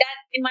that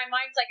in my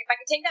mind, if I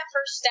could take that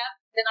first step,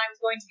 then I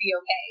was going to be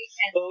okay.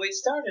 Well, we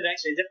started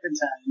actually a different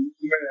time.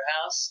 We were at her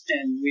house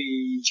and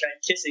we tried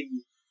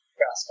kissing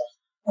Roscoe.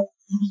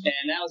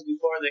 And that was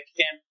before the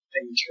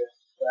camping trip,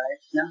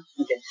 right? No?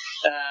 Okay.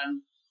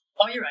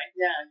 Oh, you're right.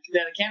 Yeah,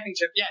 the camping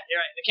trip. Yeah,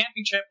 you're right. The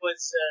camping trip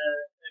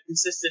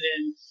consisted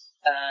in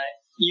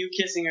you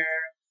kissing her,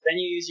 then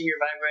you using your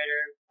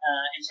vibrator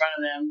in front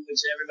of them,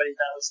 which everybody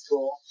thought was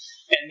cool,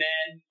 and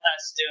then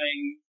us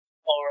doing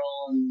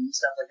oral and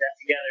stuff like that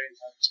together in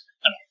front of each other.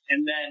 Okay.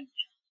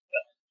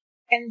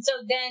 And so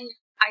then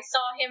I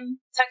saw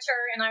him touch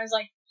her, and I was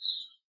like,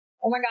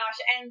 oh my gosh.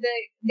 And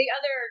the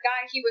other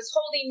guy, he was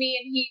holding me,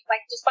 and he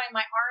like just by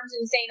my arms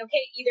and saying,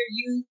 okay, either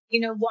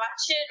you know,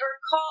 watch it or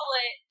call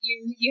it.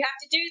 You have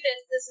to do this.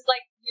 This is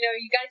like, you know,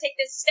 you got to take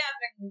this step.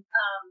 And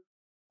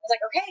I was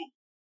like, okay,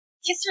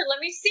 kiss her.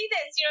 Let me see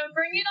this. You know,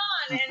 bring it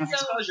on. And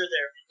so Exposure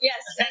there.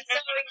 yes. And so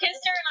we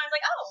kissed her, and I was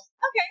like, oh,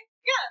 okay,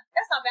 yeah,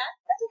 that's not bad.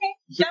 That's okay.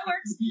 That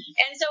works.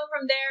 And so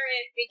from there,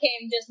 it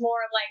became just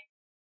more of like,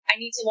 I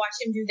need to watch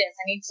him do this.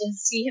 I need to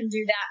see him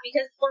do that,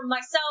 because for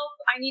myself,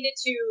 I needed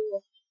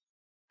to.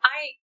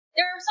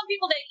 There are some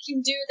people that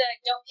can do the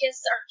don't kiss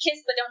or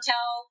kiss but don't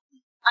tell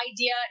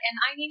idea, and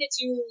I needed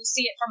to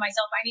see it for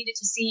myself. I needed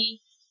to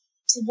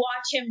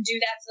watch him do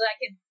that so that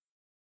I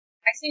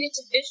just needed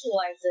to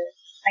visualize it.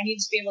 I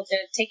needed to be able to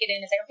take it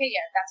in and say, okay,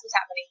 yeah, that's what's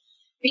happening.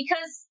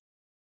 Because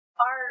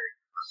our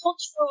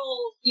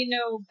cultural, you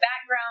know,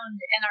 background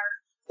and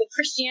the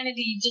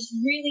Christianity just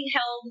really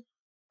held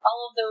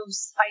all of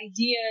those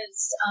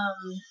ideas.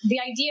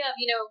 The idea of,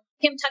 you know,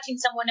 him touching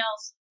someone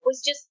else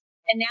was just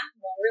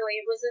anathema, really.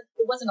 It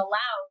wasn't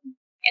allowed.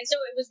 And so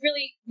it was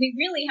really, we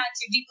really had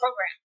to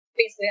deprogram.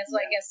 Basically, that's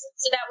what I guess.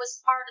 So that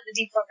was part of the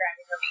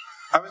deprogramming for me.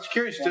 I was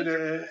curious,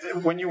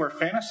 when you were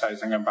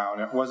fantasizing about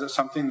it, was it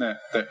something that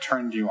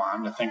turned you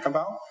on to think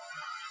about?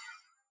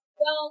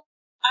 Well,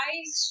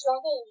 I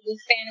struggled with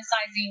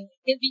fantasizing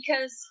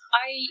because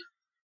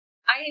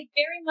I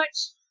very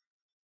much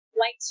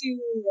like to,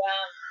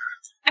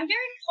 I'm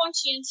very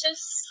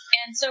conscientious,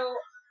 and so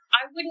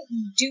I wouldn't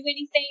do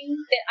anything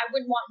that I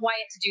wouldn't want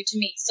Wyatt to do to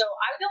me. So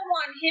I don't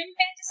want him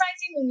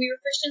fantasizing when we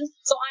were Christians,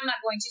 so I'm not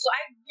going to. So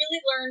I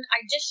really learned, I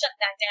just shut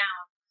that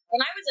down.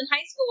 When I was in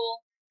high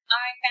school,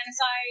 I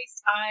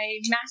fantasized, I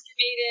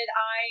masturbated,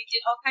 I did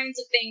all kinds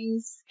of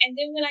things. And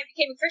then when I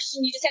became a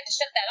Christian, you just had to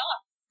shut that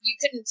off. You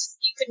couldn't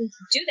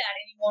do that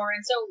anymore.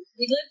 And so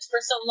we lived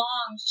for so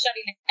long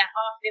shutting that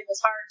off.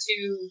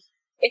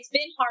 It's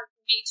been hard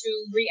for me to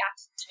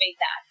reactivate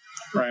that.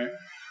 Right.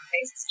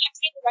 It's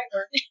the right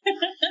word.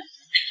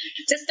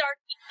 To start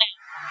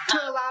to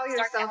allow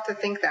yourself to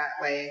think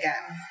that way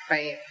again,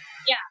 right?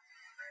 Yeah,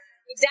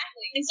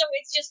 exactly. And so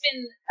it's just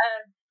been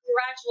a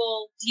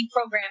gradual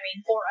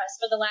deprogramming for us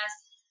for the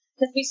last,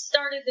 because we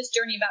started this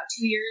journey about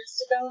 2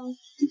 years ago.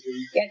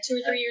 Yeah,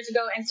 2 or 3 years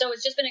ago. And so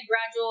it's just been a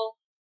gradual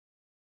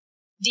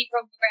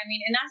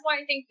deprogramming. And that's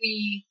why I think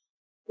we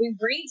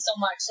read so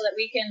much, so that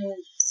we can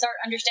start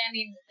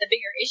understanding the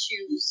bigger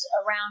issues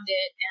around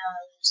it.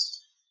 And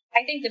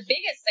I think the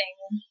biggest thing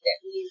that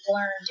we've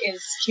learned is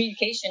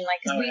communication.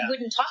 Like, because we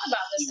wouldn't talk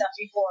about this stuff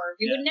before.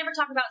 We would never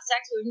talk about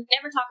sex. We would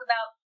never talk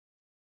about,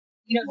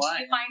 you know, do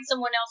you find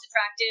someone else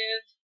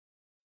attractive?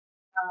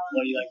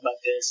 What do you like about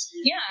this?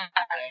 Yeah.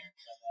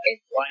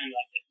 Why do you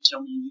like it?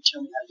 Show me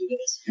how to do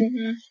this.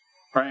 Mm-hmm.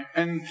 Right.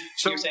 And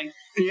so, you're saying?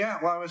 Yeah,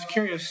 well, I was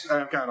curious.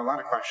 I've got a lot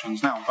of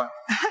questions now, but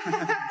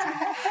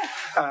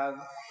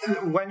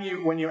when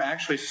you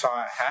actually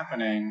saw it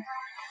happening,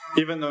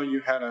 even though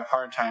you had a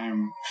hard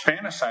time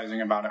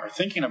fantasizing about it or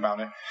thinking about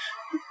it,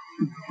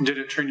 did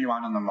it turn you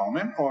on in the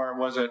moment, or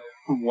was it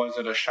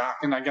a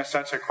shock? And I guess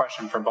that's a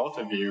question for both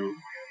of you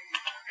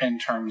in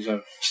terms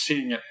of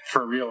seeing it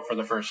for real for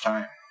the first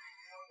time.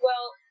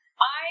 Well,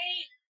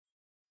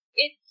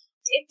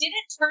 it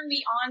didn't turn me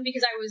on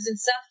because I was in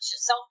such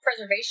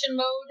self-preservation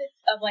mode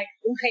of like,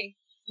 okay,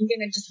 I'm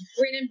going to just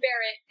grin and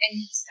bear it, and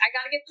I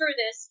got to get through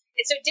this.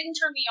 And so it didn't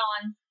turn me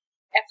on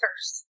at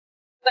first.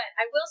 But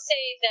I will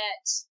say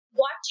that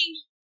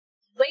watching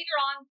later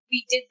on,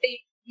 we did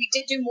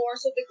do more.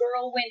 So the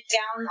girl went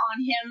down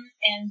on him,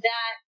 and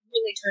that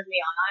really turned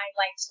me on. I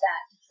liked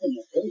that.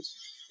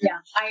 Yeah,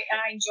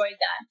 I enjoyed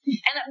that.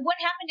 And what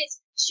happened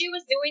is she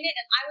was doing it,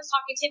 and I was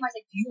talking to him. I was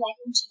like, "Do you like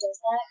when she does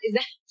that? Is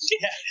that?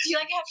 Yeah. Do you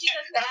like how she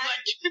does that?"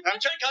 I'm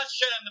trying to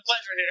concentrate on the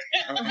pleasure here.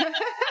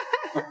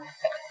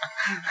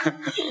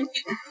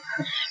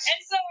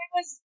 And so it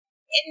was,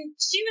 and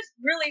she was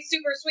really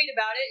super sweet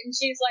about it, and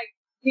she's like,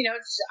 you know,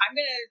 I'm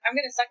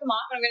gonna suck him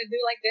off, and I'm gonna do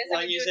it like this.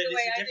 Well, you said,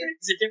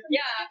 is it different?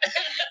 Yeah.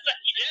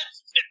 Yes,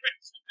 it's different.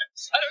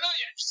 I don't know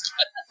yet.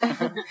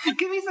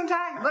 Give me some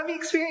time. Let me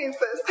experience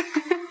this.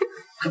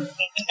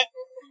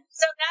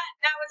 So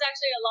that was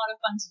actually a lot of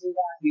fun to do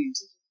that,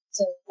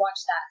 to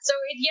watch that. So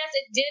it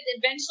did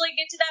eventually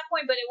get to that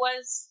point, but it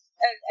was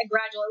a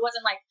gradual. It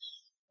wasn't like,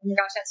 oh my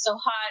gosh, that's so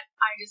hot.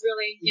 I just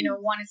really,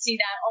 want to see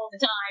that all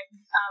the time.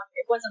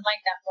 It wasn't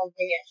like that for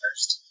me at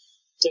first.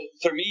 So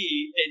for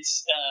me,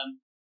 it's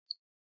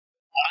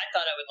I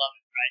thought I would love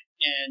it, right?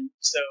 And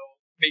so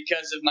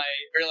because of my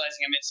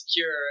realizing I'm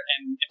insecure,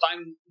 and if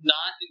I'm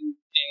not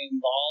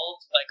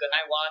involved, like when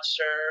I watched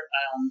her,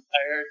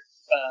 I heard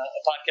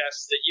a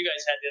podcast that you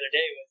guys had the other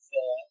day with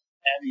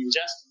Abby and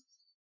Justin,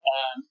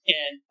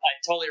 and I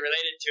totally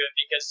related to it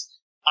because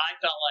I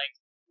felt like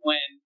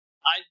when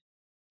I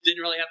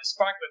didn't really have a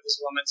spark with this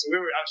woman, so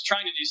I was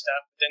trying to do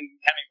stuff, but then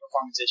having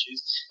performance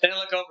issues. Then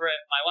I look over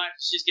at my wife,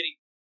 she's getting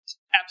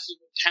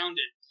absolutely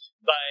pounded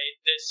by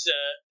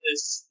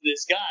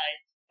this guy,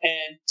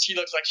 and she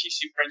looks like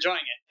she's super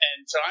enjoying it.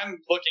 And so I'm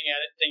looking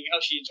at it thinking, oh,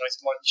 she enjoys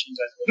it more than she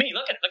enjoys it with me.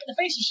 Look at it. Look at the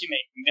faces she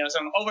makes.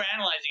 So I'm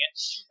overanalyzing it,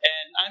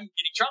 and I'm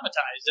getting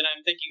traumatized, and I'm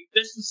thinking,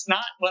 this is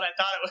not what I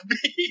thought it would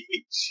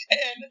be.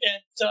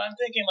 and so I'm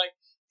thinking, like,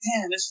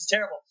 man, this is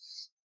terrible.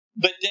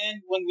 But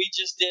then when we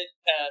just did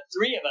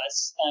three of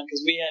us,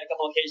 because we had a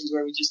couple occasions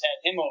where we just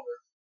had him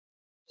over,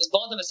 because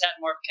both of us had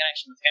more of a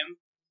connection with him.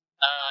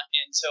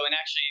 And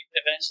actually,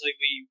 eventually,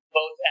 we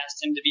both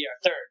asked him to be our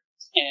third.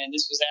 And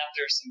this was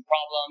after some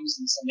problems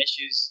and some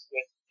issues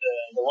with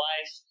the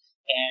wife.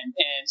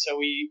 And so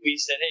we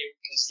said, hey,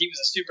 because he was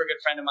a super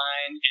good friend of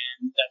mine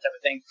and that type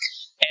of thing.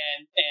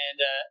 And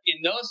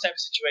in those type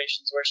of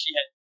situations where she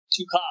had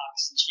two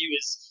cocks and she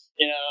was,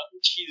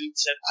 she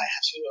said, I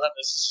absolutely love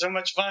this. This is so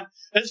much fun.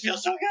 This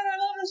feels so good. I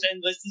love this.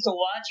 And just to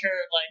watch her,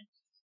 like,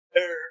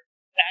 her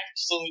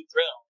absolute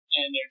thrill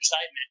and their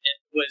excitement,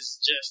 it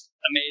was just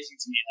amazing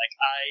to me. Like,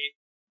 I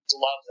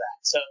love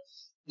that. So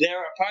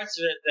there are parts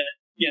of it that,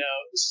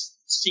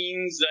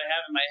 scenes that I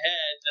have in my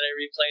head that I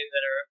replay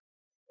that are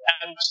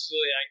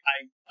absolutely,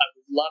 I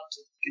would love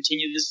to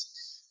continue this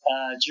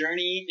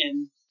journey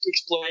and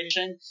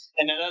exploration,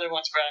 and then other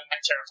ones where I'm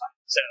terrified.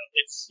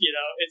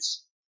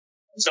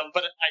 So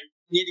but I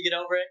need to get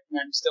over it, and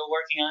I'm still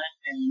working on it,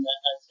 and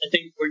I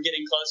think we're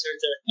getting closer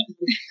to.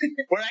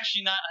 We're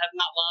actually have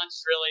not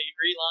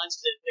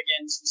relaunched it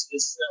again since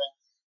this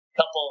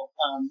couple.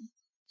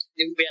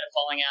 We had a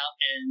falling out,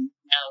 and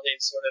now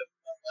they've sort of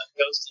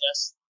ghosted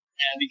us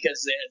because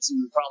they had some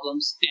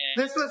problems.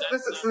 And this was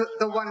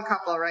the one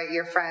couple, right?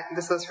 Your friend.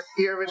 This was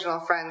your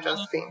original friend,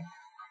 Josephine.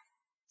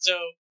 So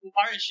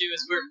our issue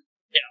is we're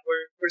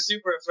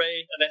super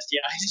afraid of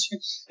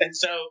STIs, and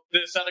so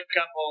this other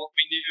couple,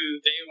 we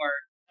knew they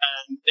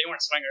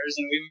weren't swingers,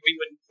 and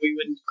we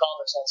wouldn't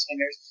call ourselves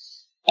swingers,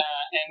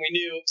 and we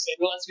knew,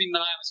 said, well, let's be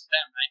monogamous with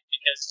them, right?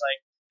 Because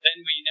then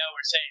we know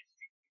we're safe,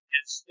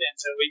 and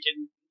so we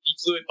can be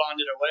fluid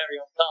bonded or whatever you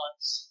want to call it,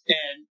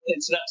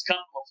 and so that's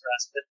comfortable for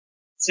us. But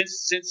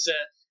since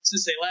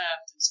they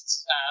left, and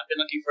since I've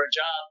been looking for a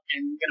job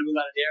and going to move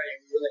out of the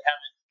area, we really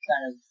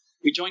haven't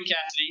we joined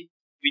Cassidy,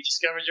 we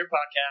discovered your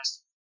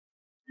podcast.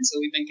 And so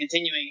we've been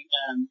continuing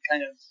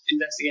kind of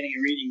investigating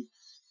and reading.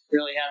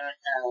 Really haven't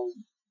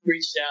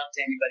reached out to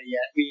anybody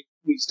yet.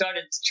 We've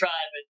started to try,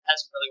 but it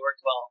hasn't really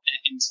worked well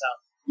in the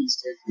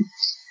Southeast here.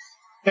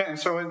 Yeah, and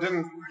so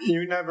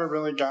you never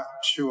really got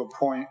to a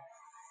point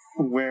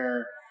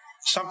where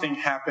something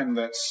happened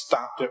that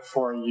stopped it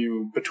for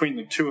you between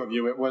the two of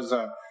you. It was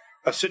a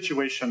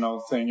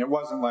situational thing. It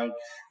wasn't like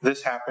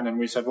this happened and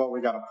we said, well,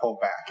 we got to pull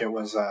back. It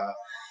was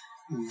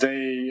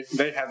they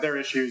had their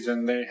issues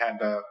and they had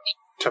to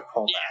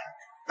pull back.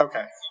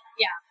 Okay.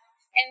 Yeah.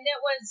 And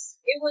it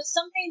was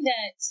something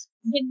that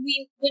when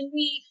we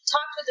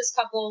talked with this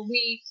couple,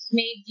 we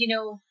made,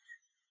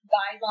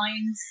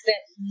 guidelines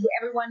that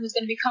everyone was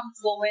going to be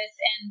comfortable with.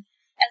 And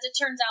as it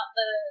turns out,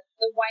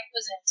 the wife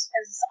wasn't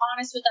as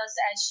honest with us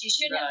as she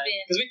should have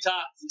been. Because we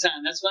talk all the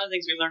time. That's one of the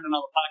things we learned on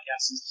all the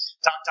podcasts is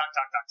talk.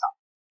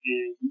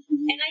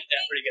 And I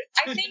think pretty good.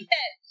 I think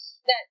that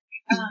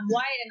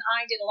Wyatt and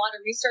I did a lot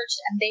of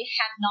research, and they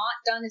had not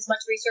done as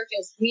much research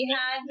as we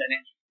had.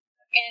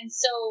 And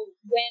so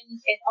when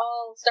it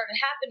all started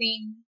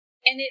happening,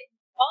 and it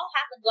all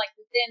happened like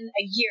within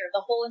a year,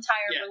 the whole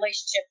entire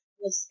relationship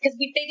was, because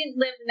they didn't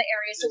live in the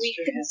area, so we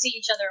couldn't see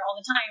each other all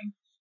the time.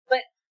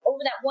 But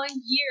over that 1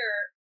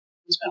 year,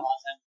 we spent a lot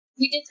of time.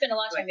 We did spend a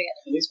lot of time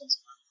together. At least once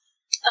a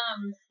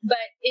month.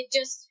 But it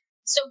just,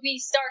 so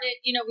we started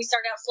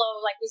out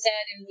slow, like we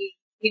said, and we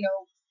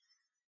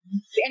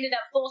ended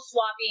up full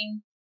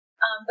swapping.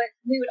 But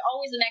we would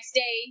always the next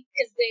day,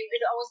 because they would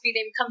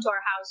come to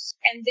our house,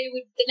 and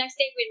the next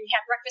day when we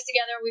had breakfast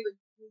together, we would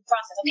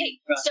process.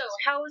 Okay, so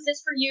how was this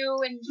for you?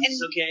 And was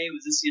this okay?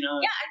 Was this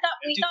Yeah,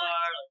 we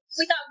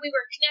thought we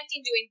were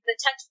connecting, doing the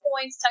touch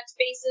points, touch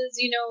bases,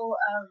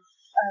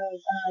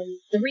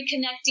 the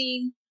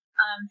reconnecting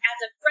as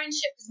a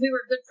friendship, because we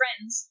were good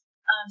friends.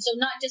 So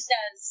not just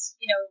as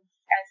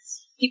as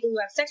people who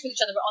have sex with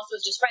each other, but also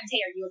as just friends.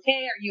 Hey, are you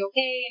okay? Are you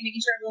okay? And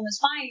making sure everyone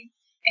was fine.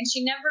 And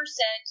she never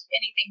said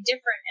anything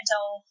different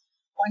until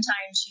one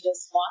time she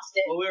just lost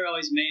it. Well, we were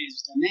always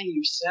amazed. Man, you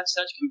have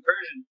such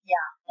compersion.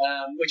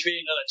 Yeah. Which we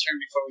didn't know that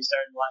term before we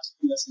started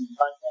listening to the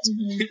podcast.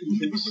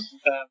 Mm-hmm.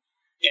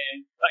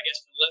 And I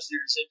guess for the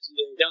listeners, if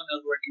they don't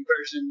know the word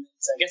compersion,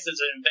 I guess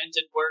it's an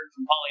invented word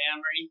from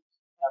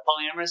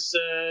polyamorous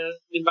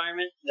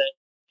environment that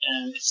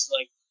it's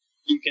like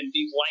you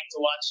like to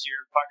watch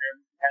your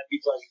partner have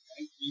pleasure,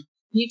 right?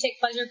 You take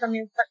pleasure from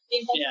your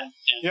being pleasure?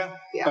 Yeah.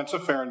 That's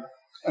a fair.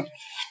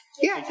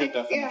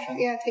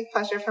 Take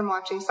pleasure from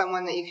watching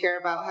someone that you care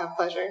about have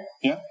pleasure.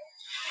 Yeah.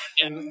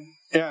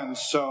 And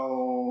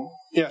so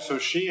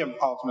she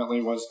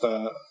ultimately was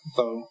the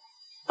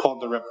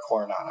pulled the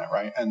ripcord on it,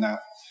 right? And that.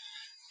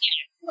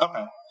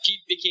 Okay.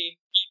 She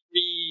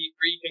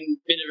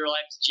recommitted her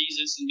life to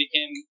Jesus and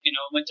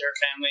went to her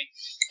family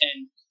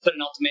and put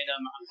an ultimatum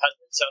on her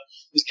husband. So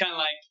it was kind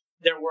of like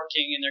they're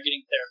working and they're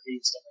getting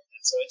therapy and stuff like that.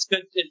 So it's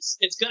good.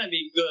 It's going to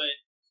be good.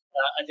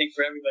 I think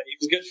for everybody,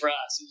 it was good for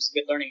us. It was a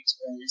good learning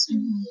experience.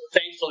 And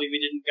thankfully, we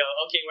didn't go,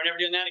 okay, we're never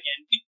doing that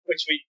again,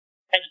 which we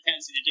had the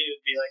tendency to do.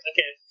 Be like,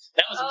 okay,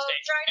 that was a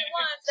mistake. Tried it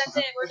once. That's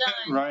it. We're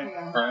done.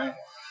 Right.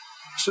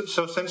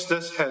 So since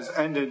this has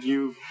ended,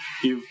 you've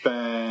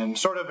been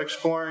sort of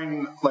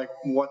exploring like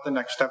what the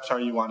next steps are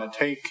you want to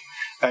take.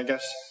 I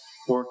guess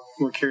we're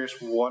curious,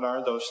 what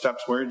are those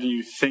steps? Where do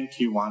you think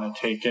you want to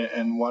take it,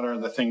 and what are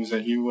the things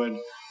that you would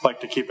like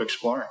to keep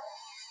exploring?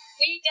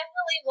 We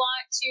definitely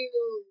want to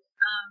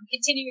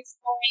continue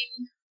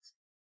exploring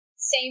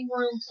same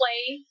room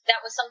play.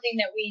 That was something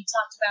that we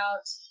talked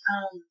about.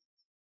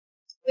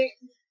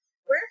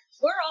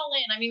 We're all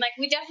in. I mean, like,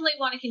 we definitely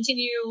want to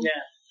continue.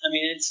 Yeah. I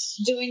mean, it's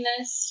doing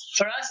this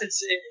for us.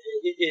 It's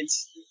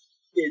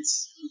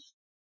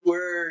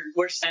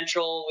we're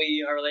central.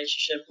 Our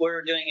relationship. We're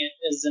doing it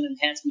as an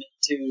enhancement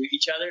to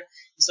each other.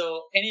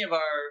 So any of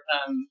our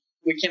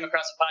we came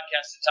across a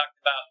podcast that talked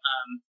about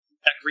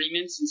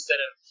agreements instead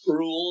of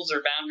rules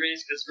or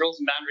boundaries, because rules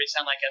and boundaries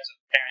sound like that's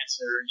what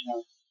parents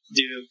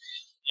do,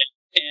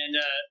 and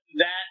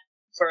that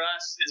for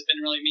us has been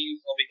really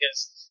meaningful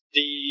because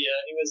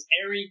it was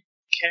Ari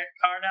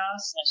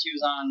Kardas, and she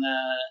was on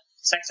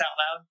Sex Out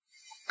Loud.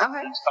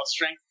 Okay. It's called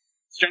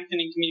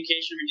Strengthening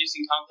Communication,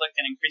 Reducing Conflict,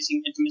 and Increasing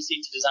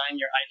Intimacy to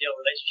Design Your Ideal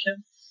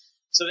Relationship.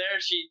 So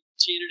there she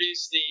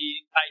introduced the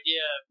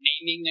idea of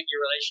naming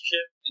your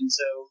relationship, and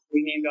so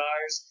we named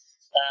ours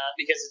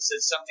because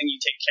it's something you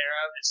take care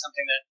of. It's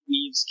something that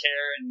needs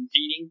care and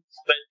feeding.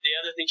 But the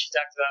other thing she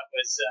talked about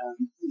was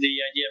the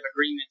idea of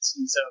agreements,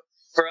 and so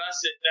for us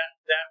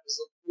that was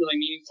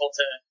really meaningful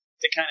to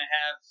kind of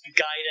have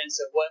guidance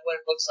of what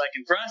it looks like.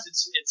 And for us,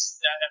 it's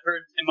I've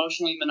heard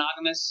emotionally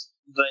monogamous,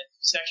 but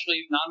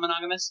sexually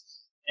non-monogamous.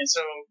 And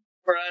so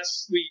for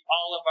us,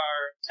 all of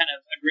our kind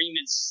of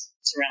agreements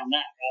surround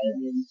that, right? I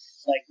mean,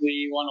 like,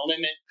 we want to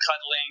limit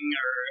cuddling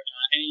or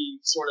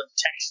any sort of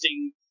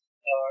texting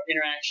or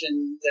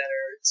interaction that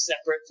are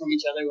separate from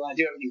each other. We want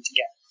to do everything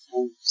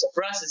together. So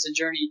for us, it's a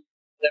journey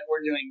that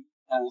we're doing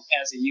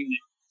as a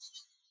unit.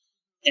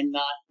 And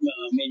not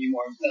maybe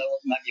more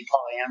might be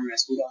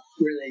polyamorous. We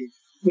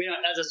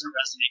don't that doesn't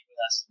resonate with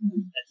us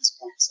at this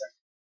point.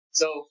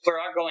 So for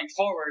our going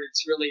forward,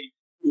 it's really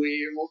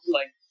we're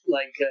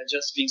like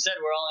Josephine said,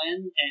 we're all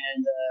in,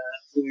 and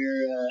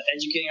we're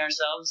educating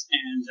ourselves,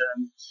 and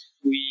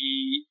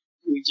we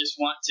just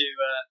want to.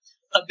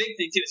 A big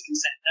thing too is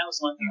consent. That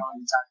was one thing I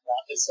wanted to talk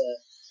about. Is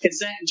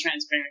consent and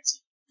transparency.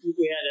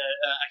 We had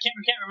I can't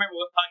remember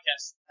what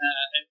podcast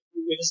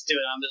we listened to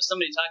it on, but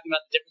somebody talking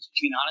about the difference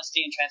between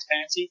honesty and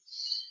transparency,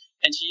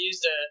 and she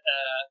used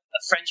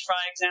a French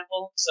fry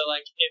example. So,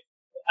 like, if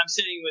I'm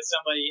sitting with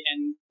somebody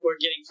and we're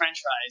getting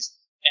French fries,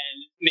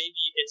 and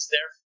maybe it's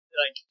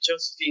like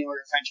Josephine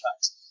ordered French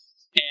fries,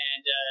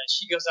 and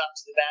she goes out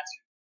to the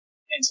bathroom,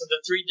 and so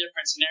the three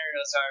different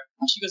scenarios are: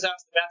 she goes out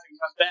to the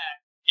bathroom, comes back,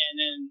 and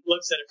then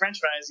looks at her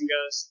French fries and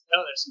goes,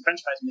 "Oh, there's some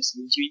French fries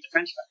missing. Did you eat the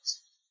French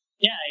fries?"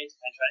 Yeah, I ate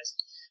the French fries.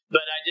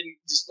 But I didn't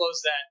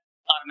disclose that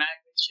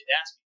automatically. She'd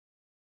ask me.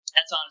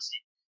 That's honesty.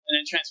 And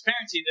then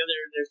transparency, there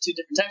are two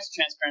different types of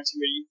transparency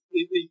where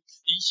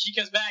she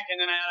comes back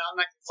and then I'm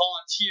not going to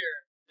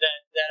volunteer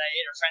that I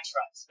ate her French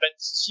fries. But,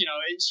 she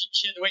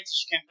had to wait till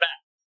she came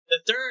back.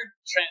 The third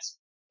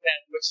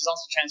which is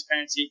also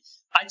transparency,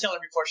 I tell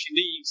her before she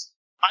leaves,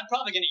 I'm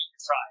probably going to eat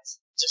your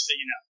fries, just so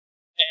you know.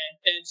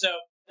 And so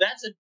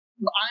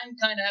I'm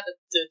kind of have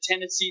the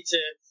tendency to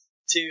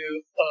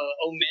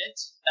omit,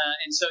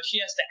 and so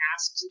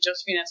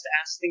Josephine has to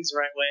ask things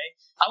the right way.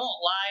 I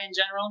won't lie in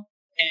general,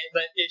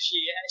 but if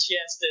she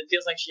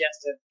feels like she has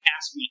to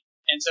ask me.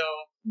 And so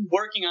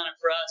working on it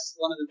for us,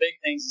 one of the big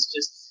things is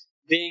just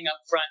being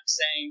upfront,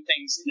 saying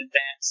things in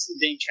advance,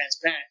 being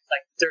transparent.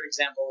 Like the third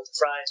example with the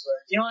fries,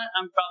 where, you know what,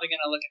 I'm probably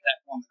going to look at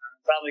that woman, or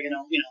I'm probably going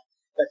to,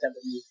 that type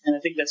of thing. And I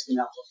think that's been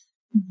helpful.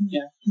 Mm-hmm.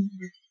 Yeah.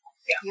 Mm-hmm.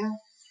 Yeah.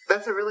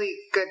 That's a really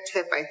good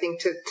tip, I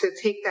think, to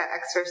take that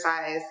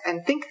exercise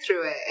and think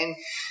through it. And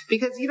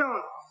because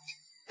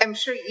I'm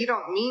sure you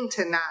don't mean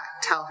to not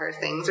tell her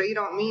things, or you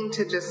don't mean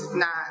to just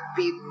not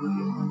be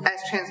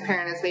as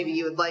transparent as maybe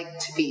you would like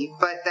to be,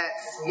 but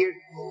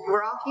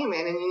we're all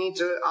human, and you need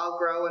to all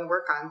grow and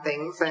work on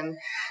things. And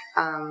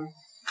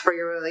for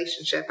your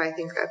relationship, I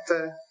think that's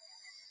a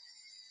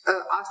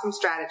awesome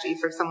strategy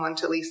for someone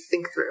to at least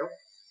think through.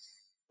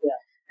 Yeah,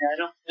 I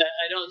don't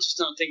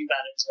think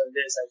about it. So it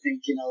is. I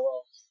think,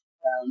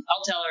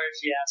 I'll tell her if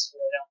she asks,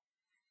 but I don't.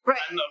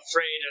 Right. I'm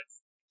afraid of,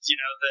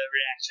 the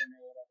reaction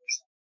or whatever.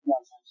 So,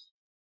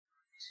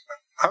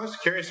 I was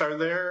curious, are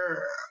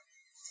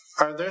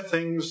there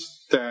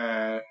things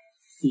that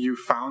you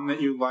found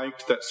that you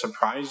liked that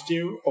surprised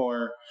you,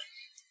 or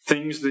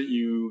things that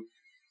you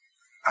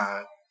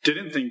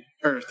didn't think,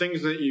 or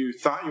things that you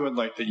thought you would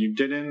like that you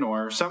didn't,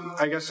 or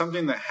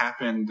something that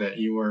happened that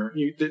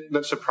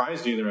that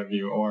surprised either of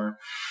you, or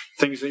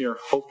things that you're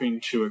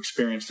hoping to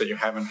experience that you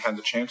haven't had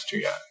the chance to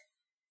yet?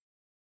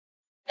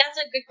 That's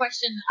a good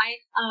question.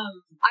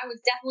 I was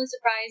definitely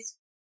surprised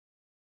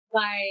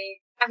by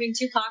having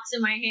two cocks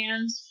in my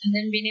hand and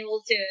then being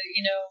able to,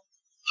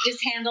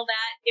 just handle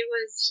that.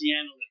 She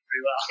handled it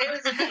pretty well. It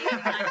was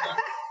amazing. I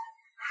loved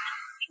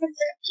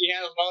it. She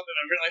handled both of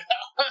them really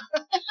well.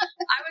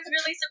 I was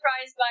really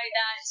surprised by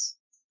that.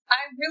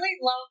 I really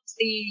loved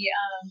the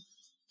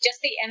just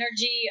the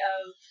energy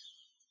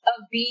of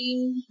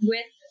being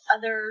with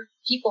other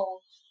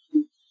people.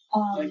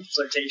 Like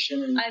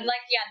flirtation. And I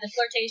like the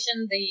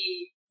flirtation,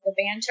 the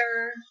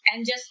banter,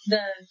 and just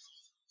the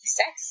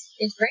sex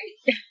is great.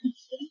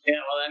 Yeah,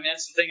 well, I mean,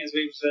 that's the thing is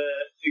we've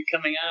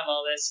coming out of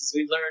all this is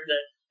we've learned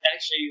that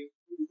actually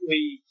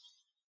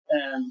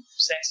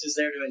sex is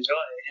there to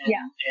enjoy. And,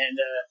 And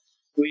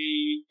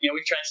we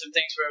tried some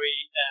things where we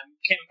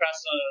came across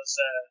one of those.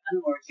 I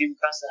don't know where we came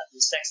across that. The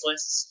sex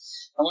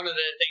lists. And one of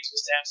the things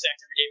was to have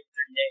sex every day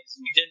for 30 days,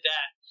 and we did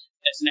that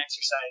as an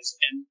exercise,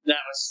 and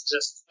that was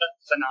just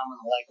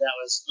phenomenal. Like, that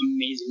was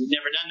amazing. We've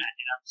never done that,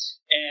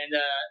 And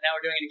now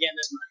we're doing it again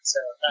this month.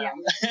 So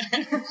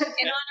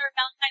in honor of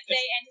Valentine's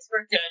Day and his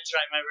birthday. That's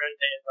right, my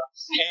birthday as well.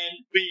 And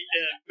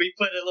we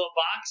put a little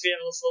box. We have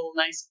this little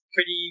nice,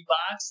 pretty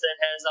box that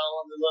has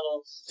all of the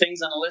little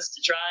things on the list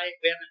to try.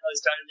 We haven't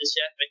really started this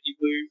yet, but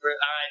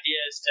our idea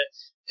is to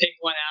pick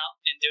one out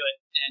and do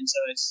it. And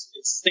so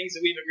it's things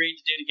that we've agreed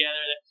to do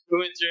together that we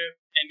went through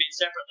and made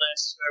separate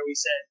lists where we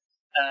said,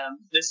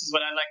 this is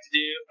what I'd like to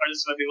do, or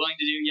this is what I'd be willing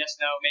to do, yes,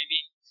 no,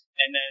 maybe.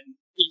 And then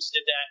each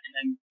did that, and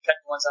then cut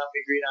the ones off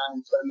we agreed on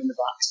and put them in the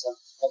box. So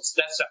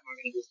that's something we're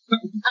going to do.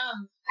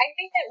 I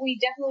think that we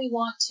definitely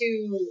want to.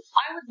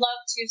 I would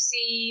love to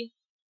see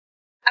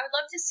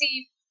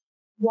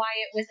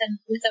Wyatt with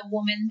a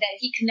woman that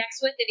he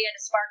connects with, that he had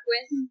a spark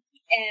with,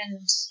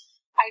 and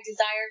I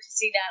desire to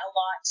see that a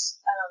lot.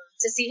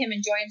 To see him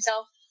enjoy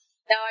himself.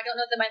 Now, I don't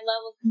know that my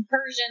level of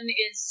compersion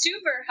is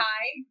super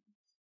high,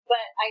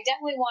 but I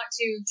definitely want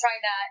to try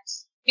that,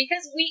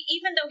 because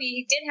even though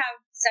we did have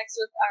sex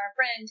with our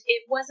friend,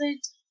 it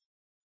wasn't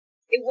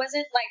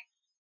like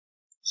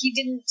he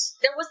didn't.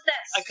 There was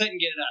that. I couldn't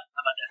get it up.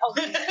 How about that? Oh,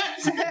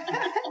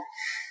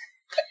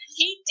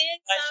 he did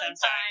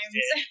sometimes.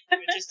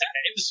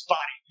 It was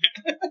spotty.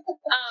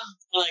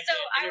 Like so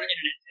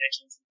internet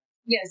connections.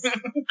 Yes.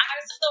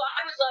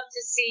 I would love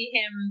to see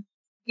him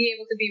be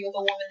able to be with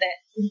a woman that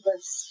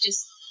was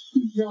just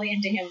really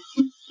into him.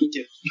 Me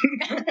too.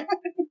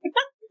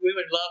 We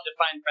would love to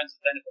find friends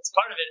with benefits.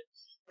 Part of it,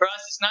 for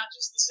us, it's not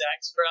just the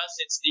sex. For us,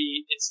 it's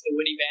the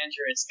witty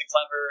banter, it's the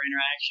clever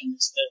interaction,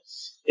 it's the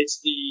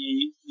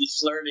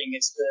flirting,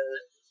 it's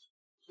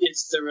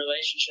the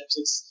relationships,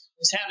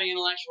 it's having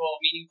intellectual,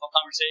 meaningful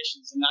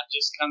conversations, and not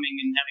just coming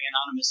and having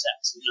anonymous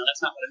sex.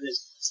 That's not what it is.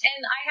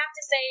 And I have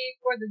to say,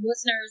 for the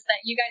listeners,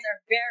 that you guys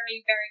are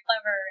very, very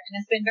clever, and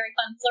it's been very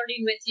fun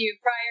flirting with you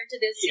prior to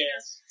this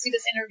to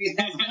this interview.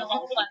 That's been a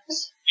lot of fun.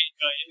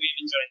 We've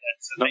enjoyed that.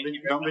 So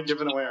don't be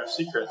giving away our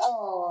secrets.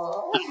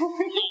 Oh.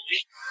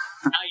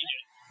 How you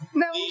doing?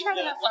 No, we try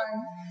to have fun.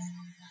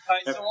 All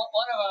right, so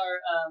one of our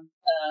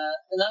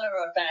another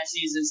of our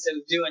fantasies is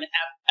to do an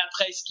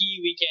après ski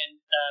weekend.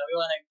 We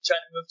want to try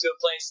to move to a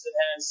place that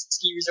has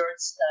ski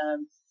resorts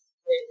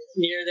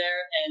near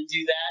there and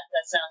do that.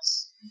 That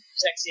sounds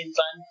sexy and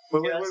fun.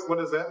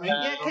 What does that mean?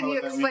 Can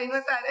you explain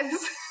what that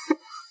is?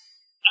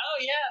 Oh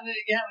yeah, we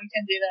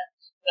can do that.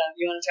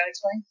 You want to try to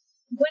explain?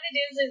 What it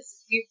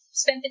is you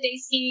spent the day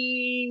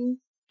skiing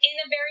in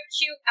a very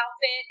cute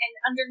outfit, and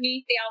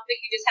underneath the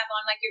outfit you just have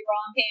on like your bra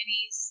and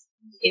panties.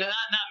 No,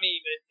 not me,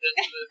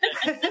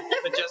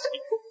 but just me.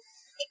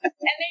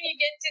 And then you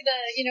get to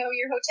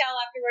your hotel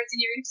afterwards,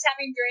 and you're just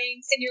having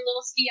drinks in your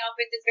little ski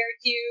outfit that's very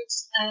cute.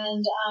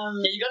 And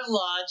you go to the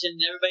lodge, and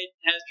everybody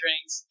has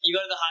drinks. You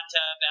go to the hot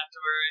tub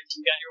afterwards.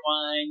 You got your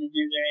wine and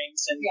your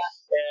drinks, and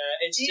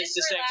it's just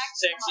a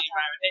sexy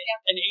environment.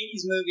 An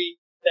 80s movie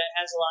that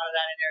has a lot of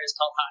that in there is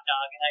called Hot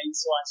Dog, and I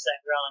used to watch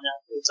that growing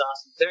up. It was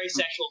awesome. Very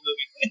sexual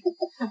movie.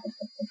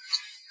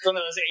 One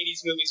of those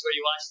 80s movies where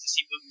you watch to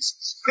see movies.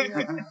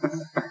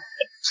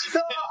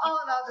 So all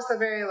in all, just a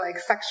very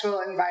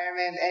sexual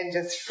environment and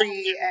just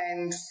free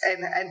and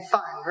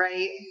fun,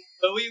 right?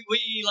 But we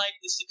like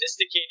the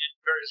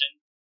sophisticated version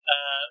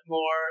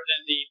more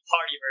than the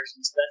party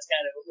version, so that's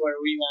kind of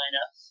where we line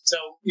up.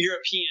 So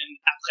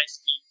European après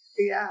ski.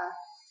 Yeah,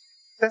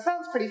 that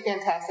sounds pretty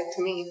fantastic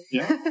to me.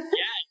 Yeah.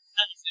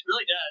 It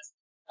really does.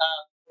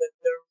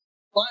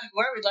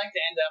 Where we'd like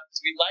to end up is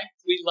we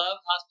love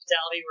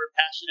hospitality. We're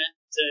passionate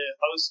to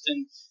host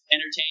and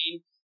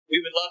entertain.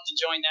 We would love to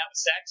join that with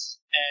sex.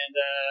 And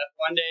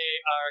one day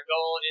our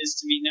goal is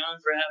to be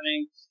known for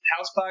having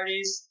house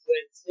parties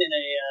in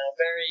a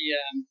very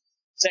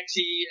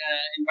sexy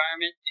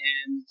environment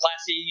and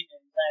classy,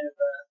 and kind of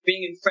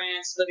being in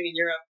France, living in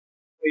Europe.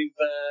 We've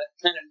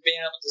kind of been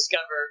able to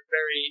discover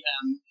very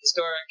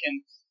historic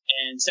and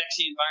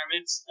sexy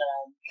environments,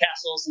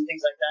 castles and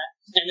things like that.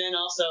 And then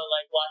also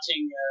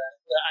watching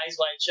the Eyes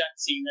Wide Shut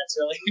scene. That's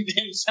really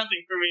been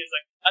something for me. It's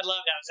I'd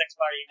love to have a sex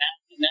party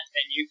in that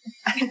venue.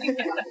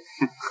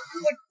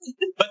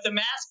 But the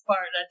mask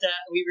part,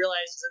 that we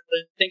realized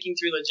that thinking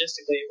through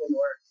logistically, it wouldn't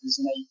work. Because,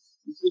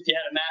 if you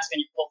had a mask on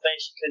your full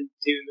face, you couldn't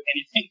do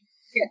anything.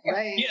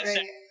 Right.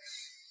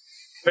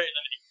 Very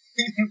limiting.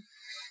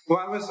 Well,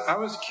 I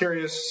was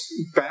curious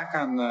back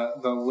on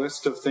the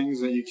list of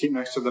things that you keep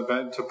next to the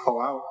bed to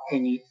pull out,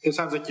 and it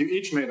sounds like you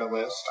each made a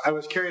list. I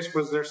was curious,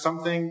 was there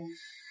something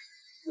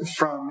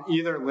from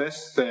either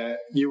list that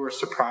you were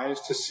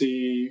surprised to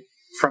see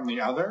from the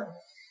other,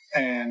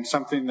 and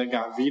something that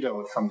got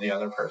vetoed from the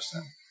other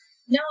person?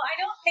 No, I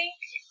don't think.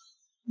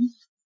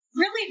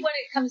 Really, what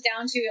it comes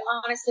down to,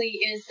 honestly,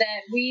 is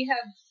that we've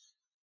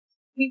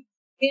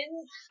been,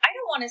 I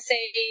don't want to say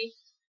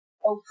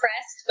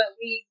oppressed, but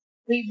we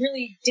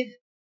really did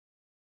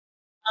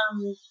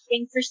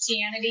in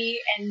Christianity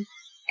and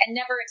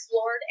never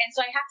explored. And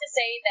so I have to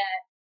say that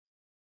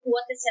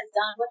what this has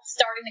done, what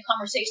starting the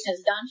conversation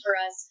has done for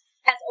us,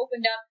 has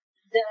opened up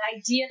the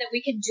idea that we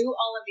can do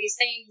all of these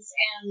things.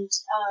 And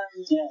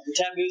the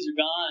taboos are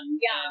gone.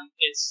 Yeah. And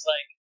it's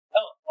like,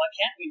 oh, why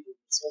can't we do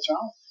this? What's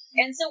wrong?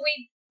 And so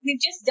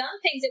we've just done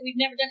things that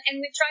we've never done, and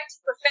we've tried to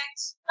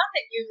perfect. Not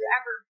that you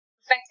ever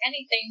perfect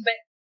anything,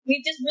 but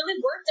we've just really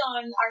worked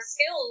on our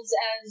skills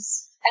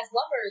as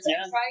lovers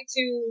and tried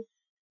to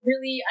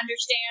really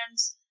understand.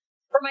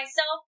 For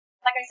myself,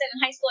 like I said, in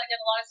high school, I did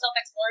a lot of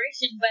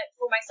self-exploration, but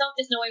for myself,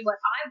 just knowing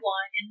what I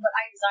want and what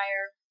I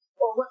desire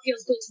or what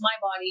feels good to my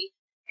body,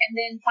 and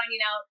then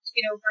finding out,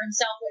 for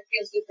himself what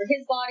feels good for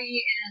his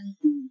body.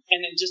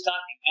 And then just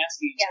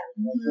asking each other.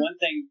 One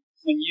thing,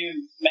 when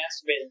you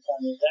masturbated in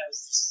front of me, that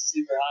was the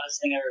super hottest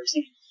thing I've ever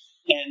seen.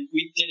 And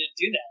we didn't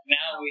do that.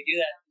 Now we do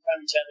that in front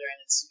of each other, and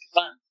it's super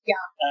fun.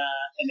 Yeah.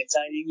 And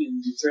exciting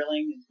and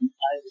thrilling, and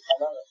I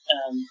love it.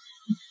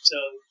 So,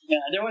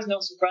 there was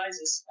no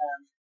surprises.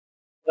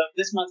 But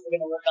this month we're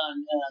going to work on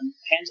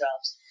hand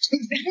jobs.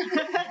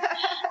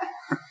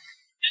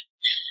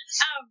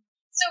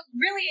 So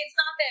really, it's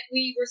not that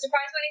we were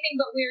surprised by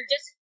anything, but we're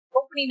just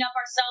opening up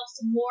ourselves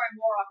to more and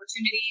more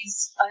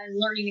opportunities and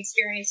learning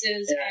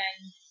experiences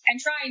and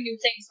trying new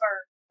things for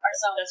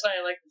ourselves. That's why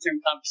I like the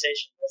term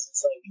conversation, because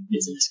it's like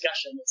it's a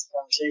discussion, it's a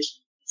conversation,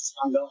 it's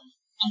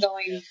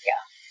ongoing.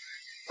 Yeah.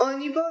 Well,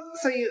 and you both.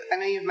 So I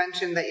know you've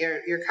mentioned that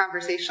your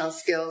conversational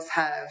skills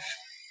have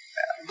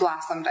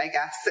blossomed, I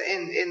guess,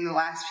 in the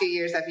last few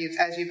years as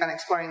you've been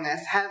exploring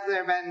this. Have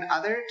there been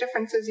other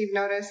differences you've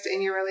noticed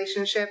in your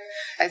relationship?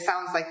 It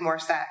sounds like more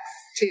sex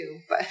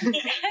too, but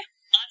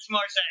lots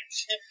more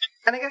sex.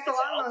 And I guess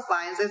along those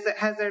lines,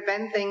 has there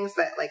been things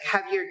that, like,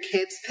 have your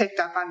kids picked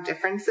up on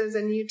differences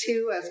in you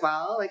two as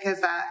well? Like,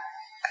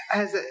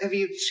 have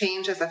you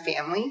changed as a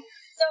family?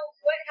 So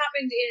what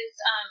happened is,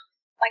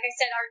 like I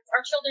said,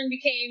 our children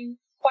became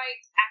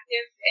quite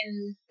active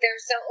in their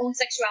own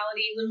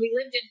sexuality. When we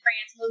lived in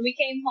France, when we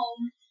came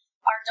home,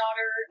 our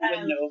daughter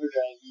went into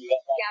overdrive.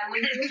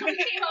 When we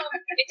came home,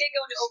 it did go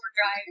into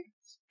overdrive,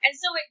 and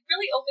so it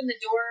really opened the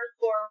door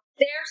for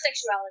their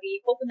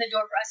sexuality. Opened the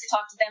door for us to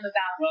talk to them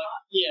about. Well,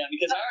 yeah,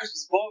 because ours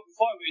was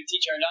before we would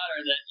teach our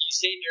daughter that you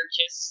saved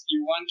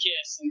your one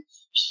kiss, and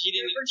she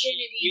didn't.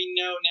 We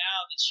know now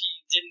that she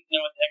didn't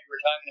know what the heck we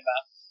were talking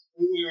about.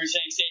 We were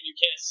saying save your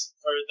kiss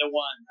for the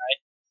one,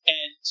 right?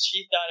 And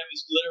she thought it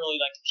was literally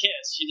like a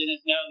kiss. She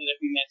didn't know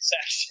that we meant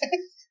sex.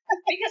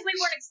 Because we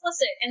weren't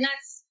explicit, and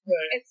that's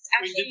right. It's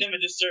actually, we did them a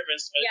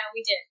disservice. But yeah,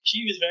 we did.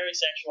 She was very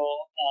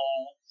sexual.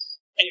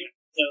 Anyway,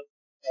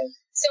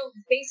 so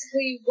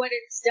basically, what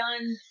it's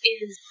done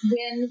is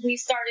when we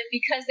started,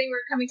 because they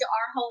were coming to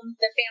our home,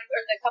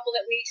 the couple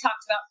that we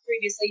talked about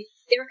previously,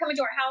 they were coming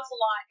to our house a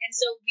lot, and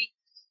so we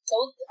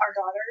told our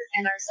daughter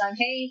and our son,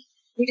 hey,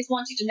 we just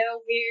want you to know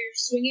we're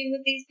swinging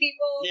with these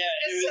people. Yeah,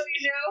 so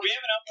you know. We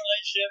have an open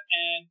relationship,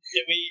 and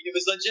it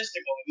was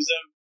logistical. It was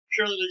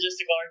purely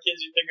logistical. Our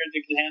kids, we figured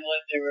they could handle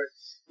it. They were,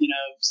 17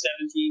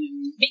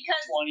 and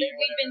because 20. Because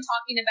we've been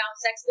talking about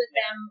sex with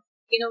them.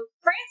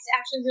 France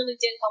actually really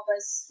did help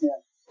us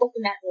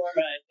open that door.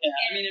 Right. Yeah.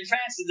 I mean, in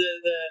France,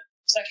 the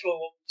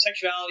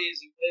sexuality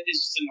is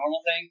just a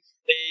normal thing.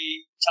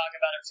 They talk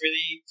about it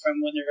freely from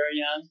when they're very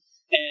young.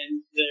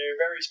 And they're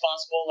very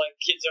responsible. Like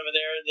kids over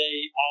there, they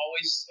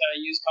always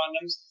use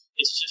condoms.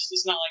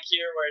 It's not like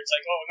here where it's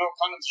like, oh no,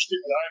 condoms are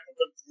stupid. I have a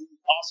good,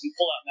 awesome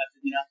pull-out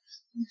method,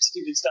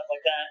 stupid stuff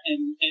like that.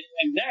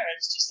 And there,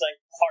 it's just like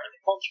part of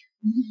the culture.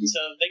 Mm-hmm.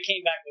 So they came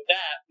back with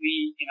that.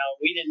 We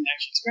didn't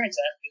actually experience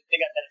that, but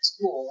they got that at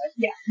school, right?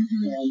 Yeah.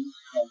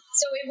 Mm-hmm.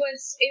 So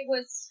it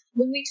was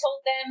when we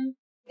told them,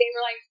 they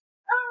were like,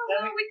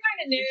 oh, well, we kind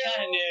of knew. We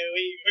kind of knew.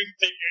 We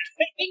figured.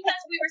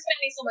 Because we were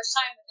spending so much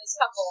time with this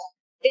couple.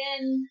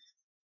 Then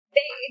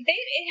it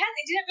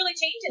didn't really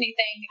change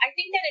anything. I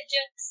think that it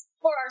just,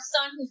 for our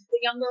son, who's the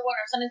younger one,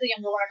 our son is the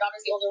younger one, our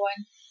daughter's the older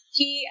one,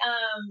 he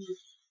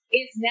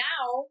is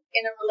now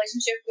in a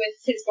relationship with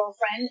his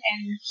girlfriend,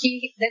 and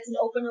that's an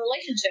open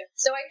relationship.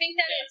 So I think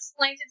that it's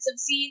planted some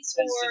seeds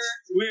for.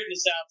 It's weird in the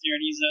South here,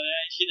 and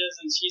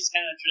she's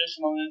kind of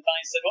traditional, and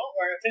I said, well,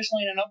 we're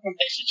officially in an open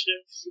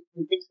relationship.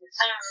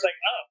 It's like,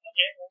 oh,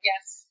 okay.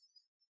 Yes.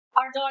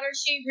 Our daughter,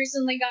 she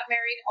recently got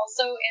married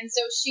also, and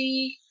so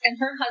she and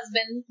her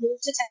husband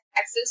moved to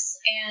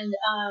Texas, and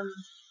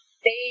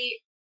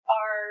they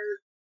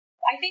are,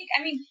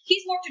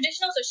 he's more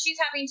traditional, so she's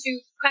having to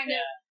kind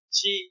of.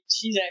 She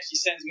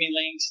actually sends me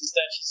links and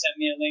stuff. She sent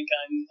me a link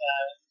on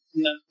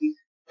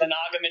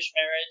monogamish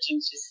marriage,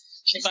 and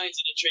she finds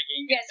it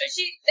intriguing. Yeah, so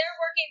they're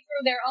working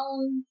through their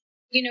own,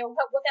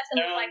 what that's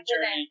going to look like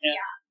for them.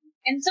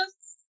 Yeah. And so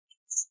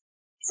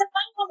it's a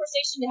fun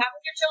conversation to have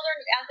with your children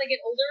as they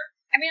get older.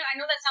 I mean, I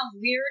know that sounds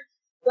weird,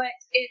 but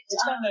it's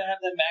fun to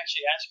have them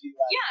actually ask you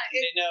about it. Yeah.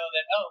 They know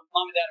that,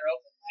 mom and dad are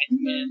open, right?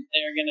 And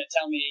they're going to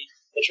tell me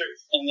the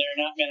truth, and they're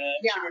not going to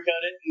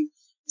sugarcoat it. And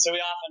so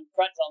we often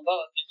front on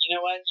both. That, you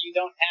know what? You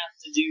don't have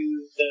to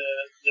do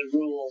the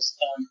rules.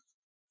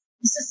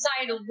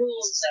 Societal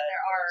rules that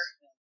there are.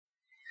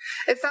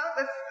 It sounds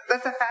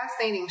that's a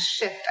fascinating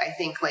shift. I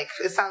think, like,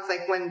 it sounds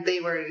like when they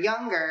were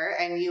younger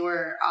and you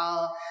were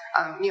all,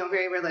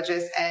 very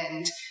religious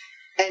and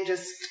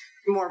just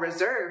more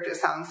reserved. It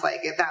sounds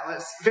like that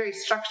was very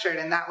structured,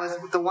 and that was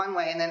the one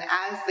way. And then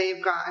as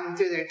they've gotten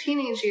through their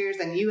teenage years,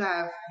 and you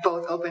have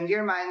both opened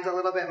your minds a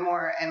little bit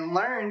more and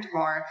learned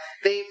more,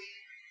 it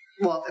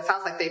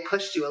sounds like they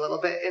pushed you a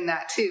little bit in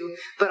that too,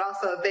 but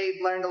also they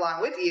learned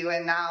along with you,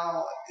 and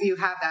now you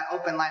have that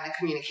open line of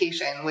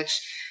communication, which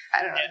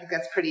I don't know, I think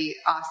that's pretty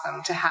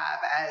awesome to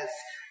have as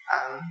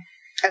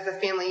a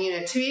family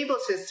unit, to be able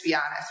to just be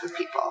honest with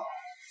people.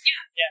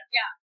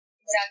 Yeah,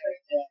 exactly.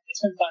 Yeah,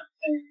 it's been fun,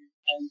 and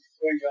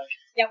we're enjoying it.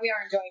 Yeah, we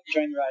are enjoying the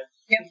ride.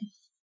 Yep.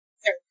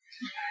 Sure.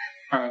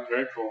 That's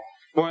very cool.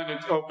 Well, and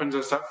it opens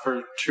us up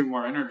for 2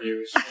 more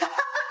interviews. That's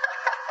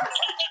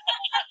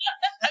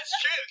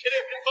true. Could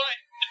have been fun.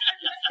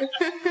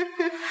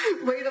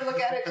 Way to look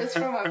at it just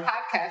from a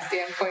podcast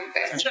standpoint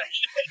there.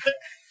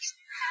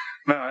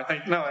 No, I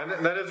think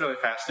that is really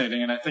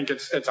fascinating, and I think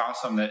it's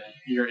awesome that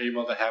you're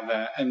able to have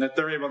that, and that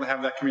they're able to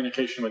have that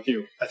communication with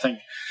you. I think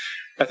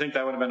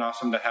that would have been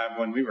awesome to have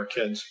when we were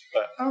kids,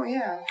 but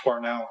or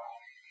now.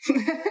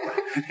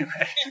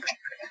 Anyway,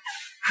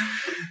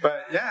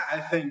 but yeah,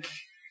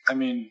 I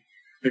mean,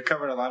 we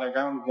covered a lot of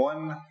ground.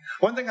 One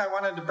thing I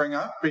wanted to bring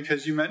up,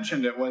 because you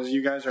mentioned it, was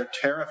you guys are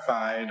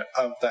terrified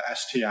of the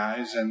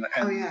STIs and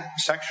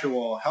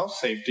sexual health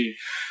safety.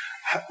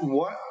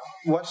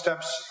 What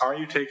steps are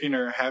you taking,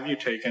 or have you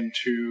taken,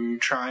 to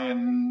try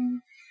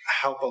and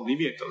help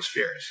alleviate those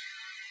fears?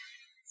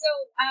 So,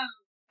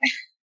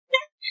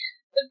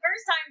 the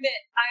first time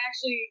that I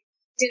actually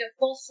did a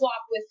full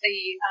swap with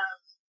the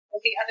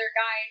other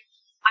guy,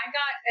 I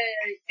got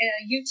a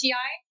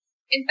UTI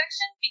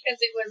infection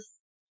because it was,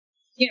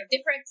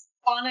 different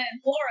fauna and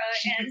flora,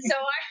 and so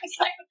I was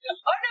like,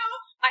 oh no,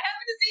 I have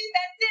a disease,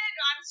 that's it,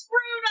 I'm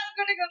screwed, I'm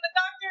going to go to the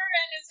doctor,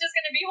 and it's just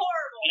going to be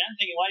horrible. And I'm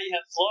thinking, why do you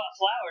have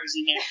flowers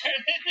in there?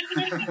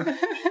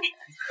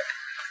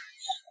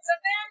 So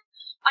then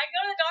I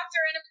go to the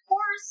doctor, and of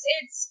course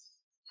it's,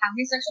 how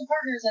many sexual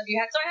partners have you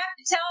had? So I have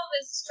to tell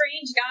this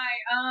strange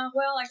guy,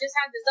 I just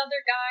had this other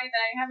guy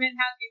that I haven't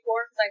had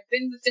before, because I've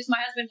been with just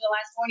my husband for the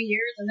last 20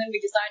 years, and then we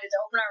decided to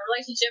open our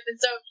relationship. And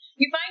so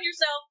you find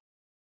yourself,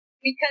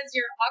 because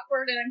you're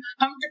awkward and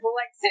uncomfortable,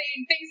 like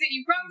saying things that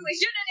you probably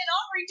shouldn't, and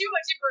offering too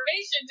much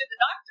information to the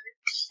doctor.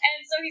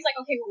 And so he's like,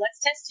 okay, well,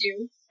 let's test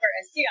you for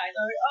STIs. I'm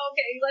like,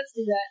 okay, let's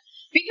do that.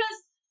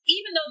 Because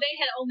even though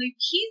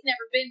he's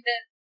never been,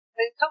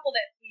 the couple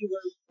that we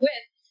were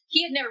with,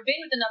 he had never been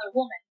with another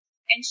woman.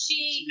 And so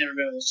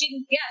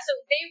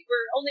they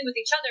were only with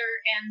each other.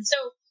 And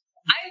so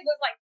I was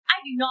like, I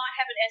do not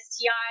have an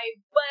STI,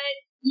 but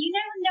you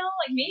never know.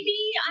 Like, maybe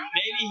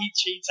he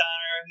cheats on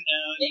her.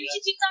 Maybe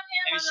she cheats on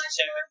him. I'm not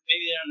sure.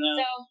 Maybe they don't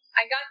know. So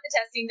I got the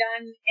testing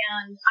done,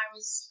 and I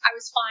was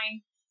fine.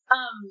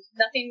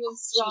 Nothing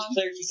was wrong. She was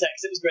cleared for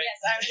sex. It was great.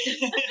 Yes, I was.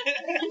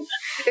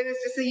 It was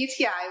just a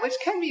UTI, which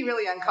can be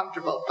really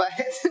uncomfortable, but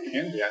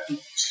yeah.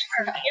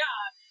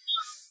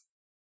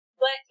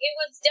 But it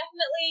was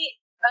definitely.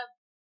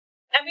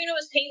 It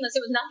was painless.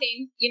 It was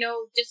nothing,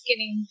 just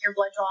getting your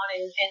blood drawn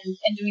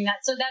and doing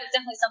that. So that is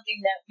definitely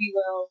something that we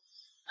will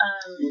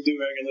we'll do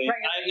regularly.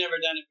 I've never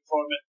done it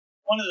before, but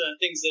one of the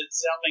things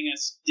that's helping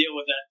us deal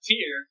with that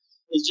fear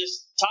is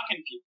just talking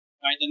to people,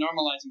 right? The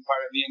normalizing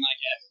part of being like,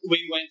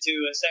 we went to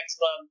a sex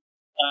club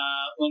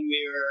when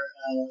we were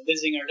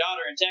visiting our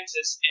daughter in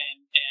Texas, and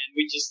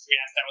we asked,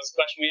 that was the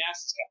question we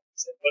asked this guy. We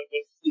said,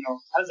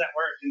 how does that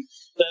work? And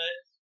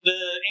the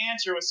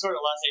answer was sort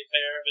of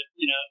laissez-faire, but,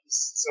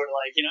 it's sort of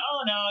like,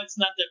 oh, no, it's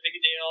not that big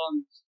a deal.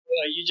 And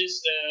you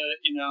just,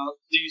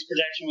 do use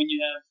protection when you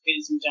have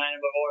penis and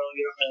vagina, but oral,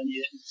 you don't really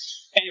need it.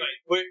 Anyway,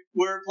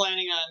 we're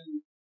planning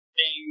on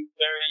being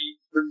very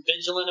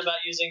vigilant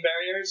about using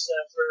barriers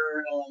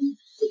for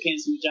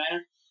penis and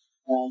vagina.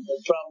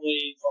 But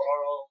probably for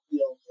oral,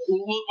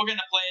 we're going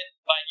to play it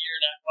by ear,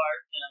 that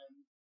part.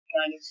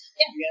 Kind of,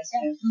 I guess.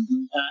 Yeah.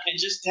 Mm-hmm. And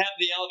just have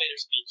the elevator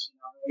speech.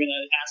 We're going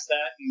to ask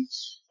that, and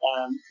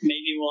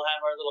maybe we'll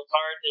have our little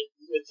card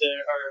with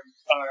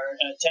our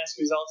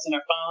test results in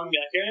our phone. Be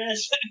like, here it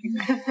is.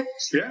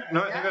 Yeah,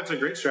 no, I think that's a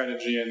great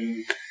strategy,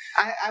 and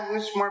I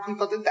wish more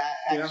people did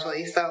that,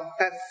 actually. Yeah. So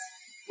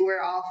we're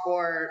all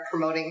for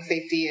promoting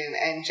safety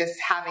and just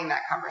having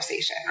that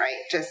conversation, right?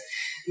 Just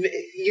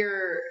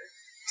you're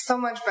so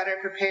much better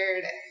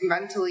prepared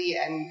mentally,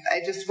 and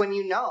when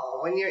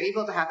you're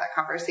able to have that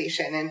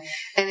conversation, and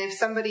if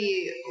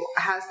somebody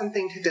has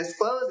something to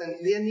disclose, and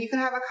then you can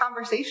have a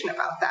conversation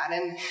about that.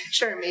 And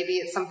sure, maybe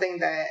it's something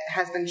that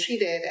has been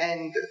treated,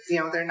 and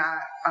they're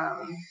not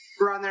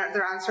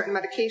they're on certain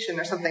medication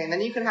or something, and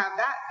then you can have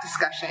that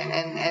discussion,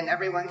 and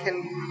everyone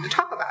can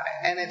talk about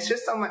it, and it's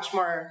just so much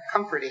more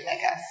comforting, I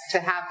guess, to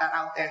have that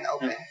out there in the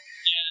open.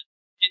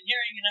 And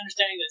hearing and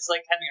understanding that it's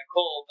like having a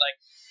cold, like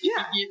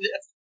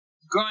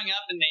growing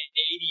up in the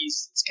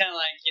 80s, it's kind of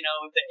like,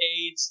 with the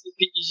AIDS,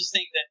 you just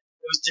think that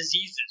it was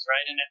diseases,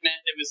 right? And it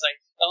meant it was like,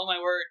 oh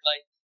my word,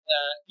 like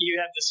you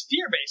have this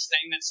fear-based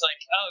thing that's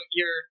like, oh,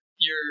 you've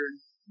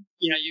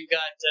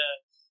got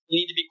you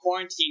need to be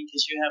quarantined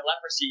because you have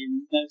leprosy,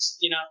 and that's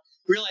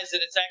realize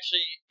that it's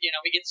actually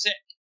we get sick,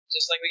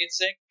 just like we get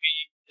sick,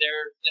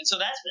 and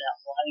so that's been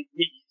helpful. I think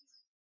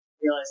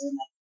realizing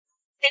that.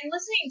 And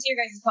listening to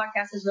your guys'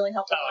 podcast has really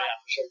helped a lot. Yeah,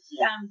 for sure.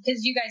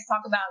 Because you guys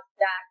talk about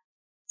that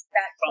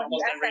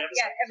almost every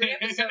episode. Every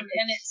episode,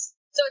 and it's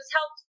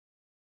helped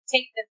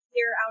take the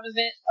fear out of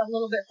it a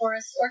little bit for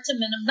us, or to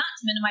not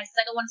to minimize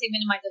it. I don't want to say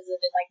minimizes it,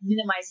 like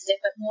minimizes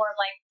it, but more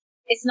like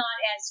it's not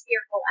as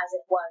fearful as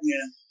it was.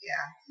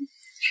 Yeah.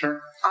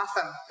 Sure.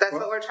 Awesome. That's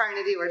what we're trying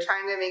to do. We're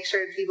trying to make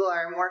sure people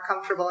are more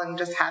comfortable in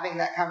just having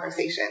that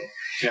conversation.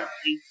 Yeah.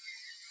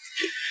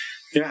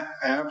 Yeah,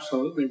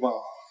 absolutely.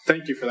 Well,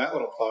 thank you for that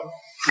little plug.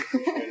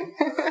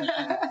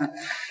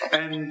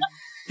 And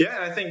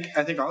I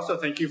think also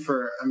thank you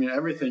for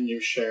everything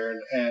you shared.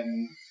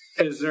 And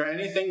is there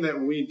anything that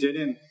we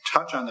didn't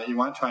touch on that you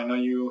want to? I know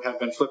you have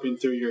been flipping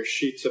through your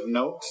sheets of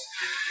notes.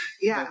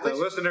 Yeah, that the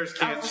listeners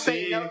can't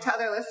see. Note to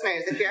other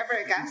listeners: if you're ever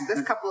a guest,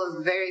 this couple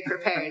is very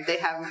prepared. They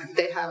have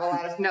a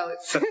lot of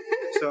notes.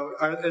 So,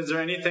 is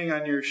there anything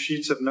on your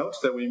sheets of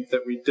notes that we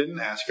didn't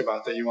ask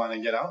about that you want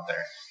to get out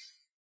there?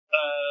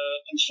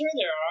 I'm sure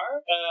there are.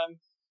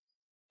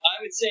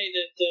 I would say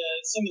that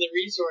some of the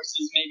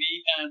resources,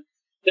 maybe. I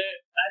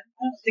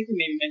don't think we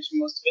maybe mentioned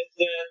most of it.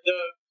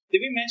 Did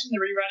we mention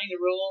the Rewriting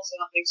the Rules?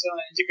 I don't think so.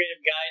 An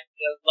Integrative Guide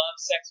to Love,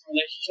 Sex, and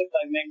Relationship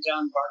by Meg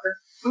John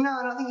Barker. No,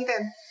 I don't think you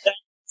did.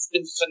 That's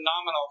been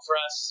phenomenal for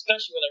us,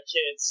 especially with our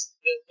kids.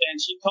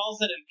 And she calls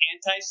it an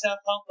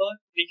anti-self-help book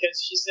because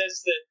she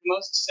says that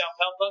most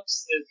self-help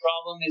books, the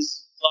problem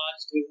is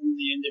lodged within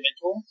the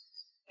individual.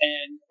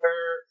 And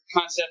her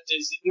concept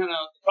is, no,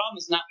 the problem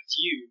is not with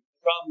you.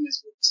 The problem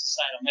is with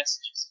societal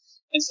messages.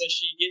 And so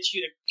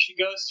she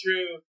goes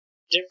through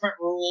different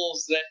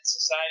rules that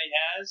society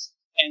has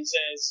and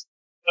says,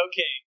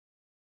 okay,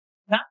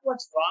 not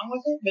what's wrong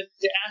with it, but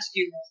to ask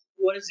you,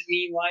 what does it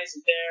mean? Why is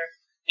it there?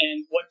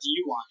 And what do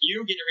you want?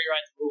 You get to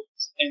rewrite the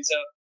rules. And so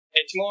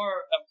it's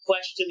more of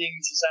questioning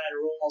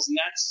societal rules. And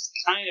that's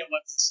kind of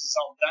what this has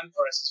all done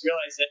for us, is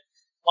realize that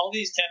all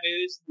these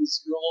taboos,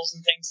 these rules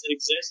and things that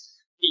exist,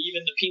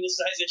 even the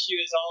penis size issue,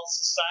 is all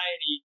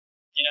society,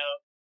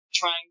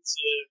 trying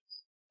to,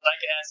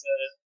 like it has a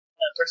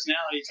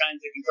personality,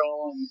 trying to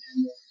control and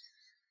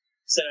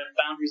set up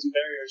boundaries and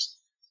barriers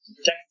to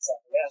protect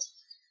itself, I guess.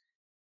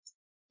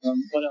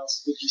 What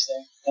else would you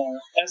say?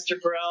 Esther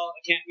Perel,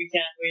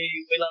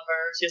 we love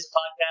her. She has a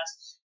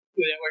podcast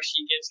where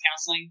she gives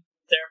counseling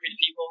therapy to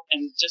people,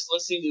 and just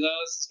listening to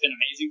those has been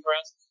amazing for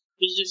us.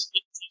 You just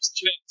get tips,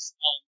 tricks.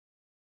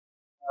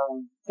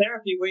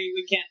 Therapy,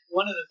 we can't.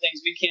 One of the things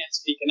we can't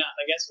speak enough,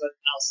 I guess what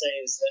I'll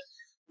say is that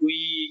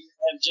we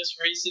have just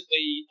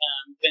recently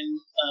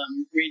been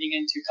reading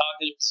into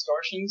cognitive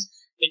distortions,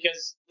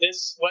 because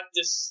what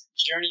this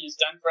journey has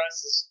done for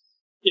us is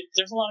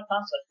there's a lot of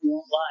conflict. We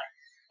won't lie.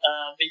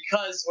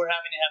 Because we're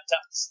having to have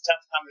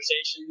tough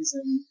conversations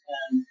and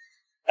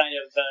kind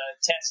of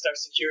test our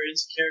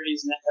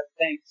insecurities and that type of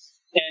thing.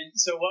 And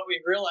so what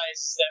we've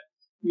realized is that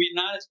we're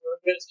not as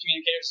good as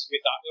communicators as we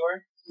thought we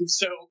were. And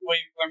so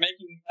we're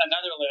making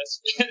another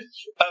list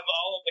of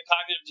all of the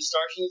cognitive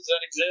distortions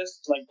that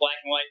exist, like black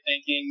and white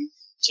thinking,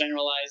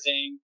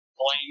 generalizing,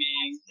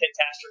 blaming,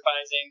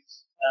 catastrophizing,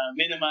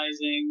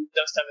 minimizing,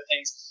 those type of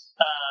things.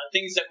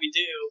 Things that we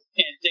do,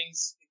 and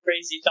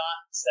crazy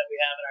thoughts that we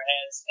have in our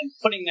heads, and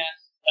putting that,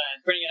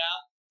 printing it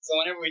out. So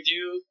whenever we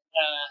do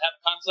have a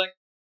conflict,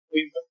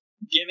 we've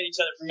given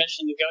each other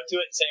permission to go to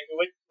it and say,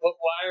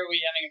 why are we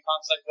having a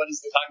conflict? What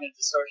is the cognitive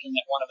distortion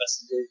that one of us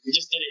is doing? We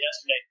just did it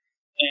yesterday,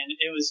 and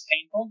it was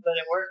painful, but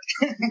it worked.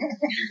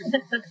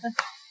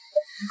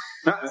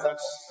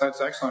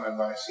 That's excellent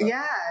advice. So.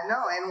 Yeah,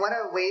 no, and what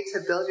a way to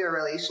build your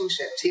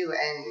relationship too,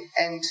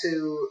 and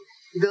to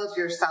build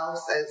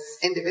yourselves as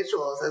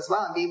individuals as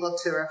well, and be able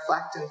to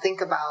reflect and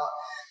think about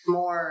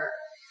more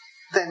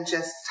than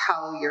just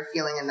how you're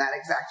feeling in that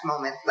exact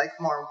moment, like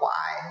more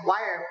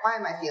why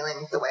am I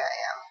feeling the way I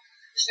am.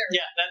 Sure.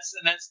 Yeah, that's the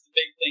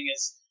big thing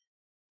is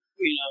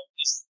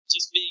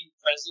just being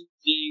present,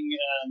 being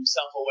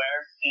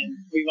self-aware,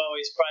 and we've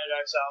always prided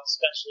ourselves,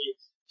 especially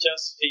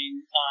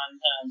Josephine,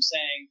 on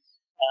saying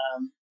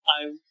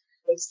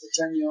what's the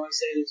term you always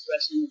say, the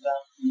expression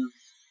about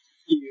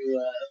you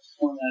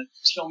want to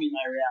show me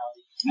my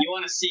reality. You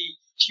want to see,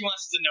 she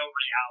wants to know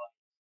reality.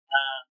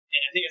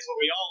 And I think that's what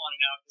we all want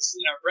to know, because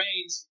in our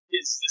brains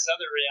is this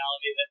other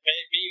reality that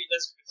maybe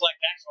doesn't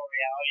reflect actual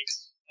reality,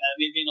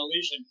 maybe an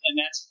illusion. And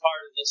that's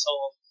part of this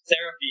whole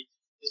therapy,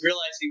 is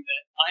realizing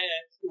that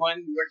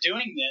when we're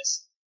doing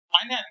this,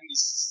 I'm having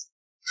these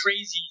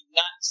crazy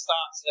nuts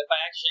thoughts that if I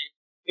actually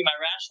be my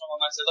rational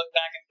ones, I look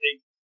back and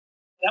think,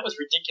 that was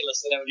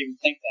ridiculous that I would even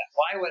think that.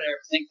 Why would I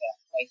ever think that?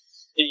 Like,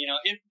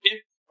 if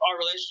our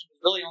relationship is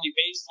really only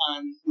based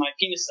on my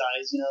penis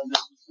size,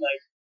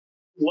 like,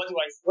 what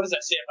does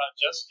that say about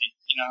Josephine?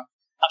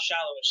 How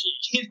shallow is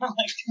she?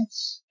 Like,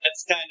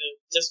 that's kind of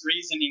just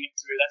reasoning it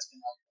through. That's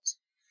been helpful.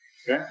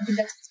 Yeah.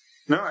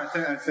 No,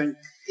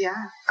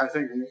 I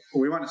think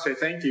we want to say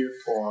thank you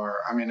for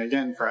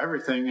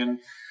everything, and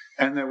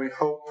that we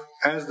hope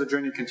as the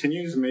journey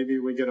continues, maybe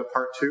we get a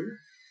part 2.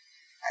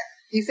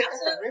 You said that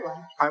for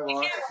everyone. I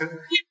will. For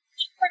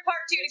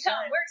part 2 to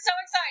come. We're so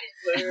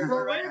excited.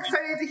 We're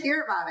excited to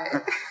hear about it.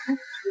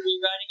 We'll be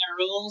writing our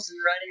rules and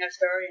writing our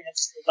story, and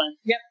it's fun.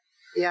 Yep.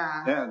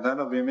 Yeah. Yeah,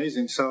 that'll be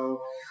amazing.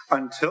 So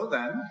until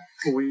then,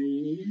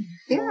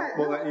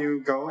 we'll let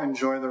you go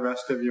enjoy the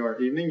rest of your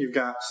evening. You've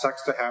got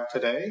sex to have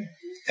today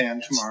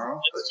and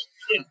tomorrow.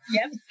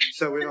 Yep.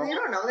 So we don't. You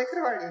don't know. They could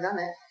have already done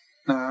it.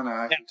 No,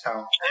 I can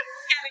tell.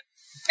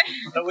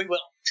 But we will.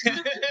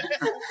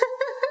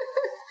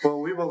 Well,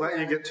 we will let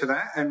you get to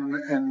that, and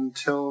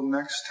until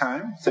next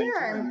time, thank you.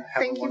 And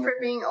thank you for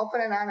being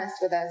open and honest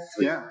with us.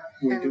 We for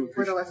do the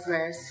appreciate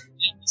listeners.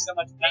 Thank you so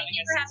much for having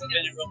us. It's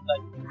been a real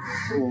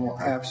pleasure. Well,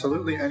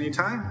 absolutely,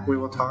 anytime. We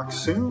will talk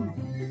soon.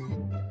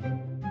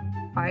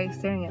 Why are you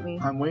staring at me?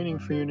 I'm waiting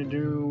for you to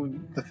do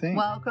the thing.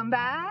 Welcome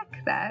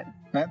back. That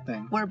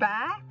thing. We're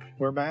back.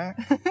 We're back.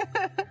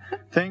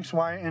 Thanks,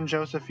 Wyatt and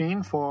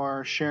Josephine,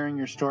 for sharing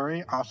your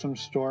story. Awesome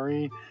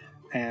story.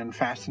 And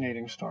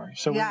fascinating story.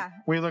 So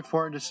we look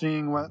forward to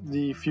seeing what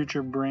the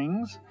future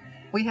brings.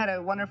 We had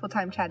a wonderful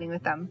time chatting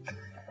with them.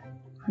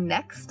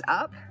 Next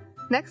up,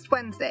 next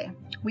Wednesday,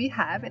 we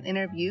have an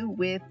interview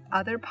with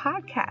other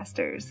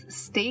podcasters,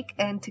 Steak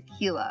and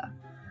Tequila.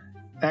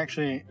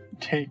 Actually,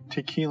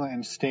 tequila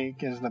and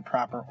steak is the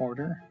proper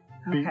order.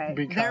 Okay.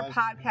 Their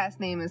podcast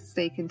name is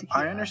Steak and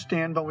Tequila. I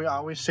understand, but we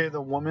always say the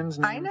woman's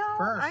name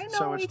first. I know.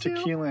 So it's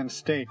tequila and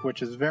steak,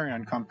 which is very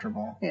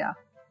uncomfortable. Yeah.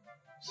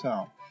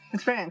 So.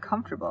 It's very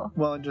uncomfortable.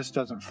 Well, it just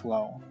doesn't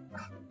flow.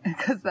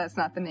 Because that's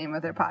not the name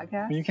of their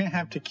podcast? You can't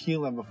have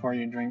tequila before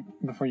you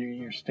eat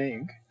your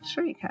steak.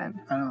 Sure you can.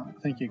 I don't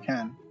think you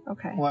can.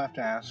 Okay. We'll have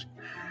to ask.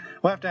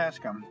 We'll have to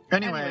ask them.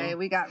 Anyway,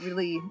 we got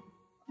really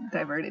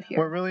diverted here.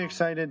 We're really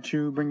excited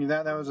to bring you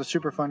that. That was a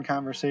super fun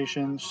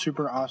conversation.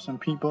 Super awesome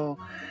people.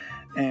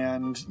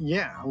 And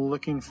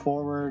looking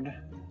forward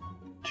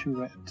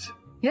to it.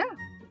 Yeah.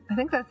 I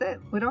think that's it.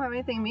 We don't have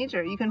anything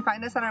major. You can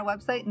find us on our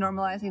website,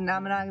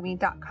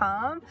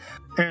 normalizingnonmonogamy.com.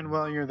 And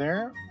while you're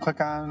there, click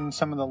on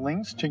some of the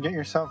links to get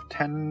yourself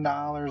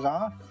 $10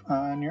 off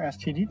on your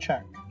STD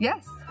check.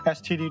 Yes.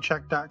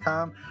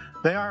 STDcheck.com.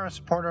 They are a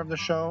supporter of the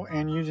show,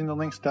 and using the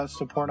links does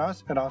support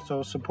us. It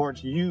also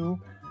supports you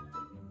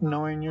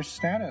knowing your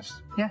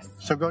status. Yes.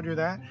 So go do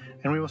that,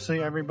 and we will see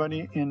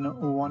everybody in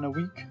 1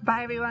 week.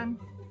 Bye, everyone.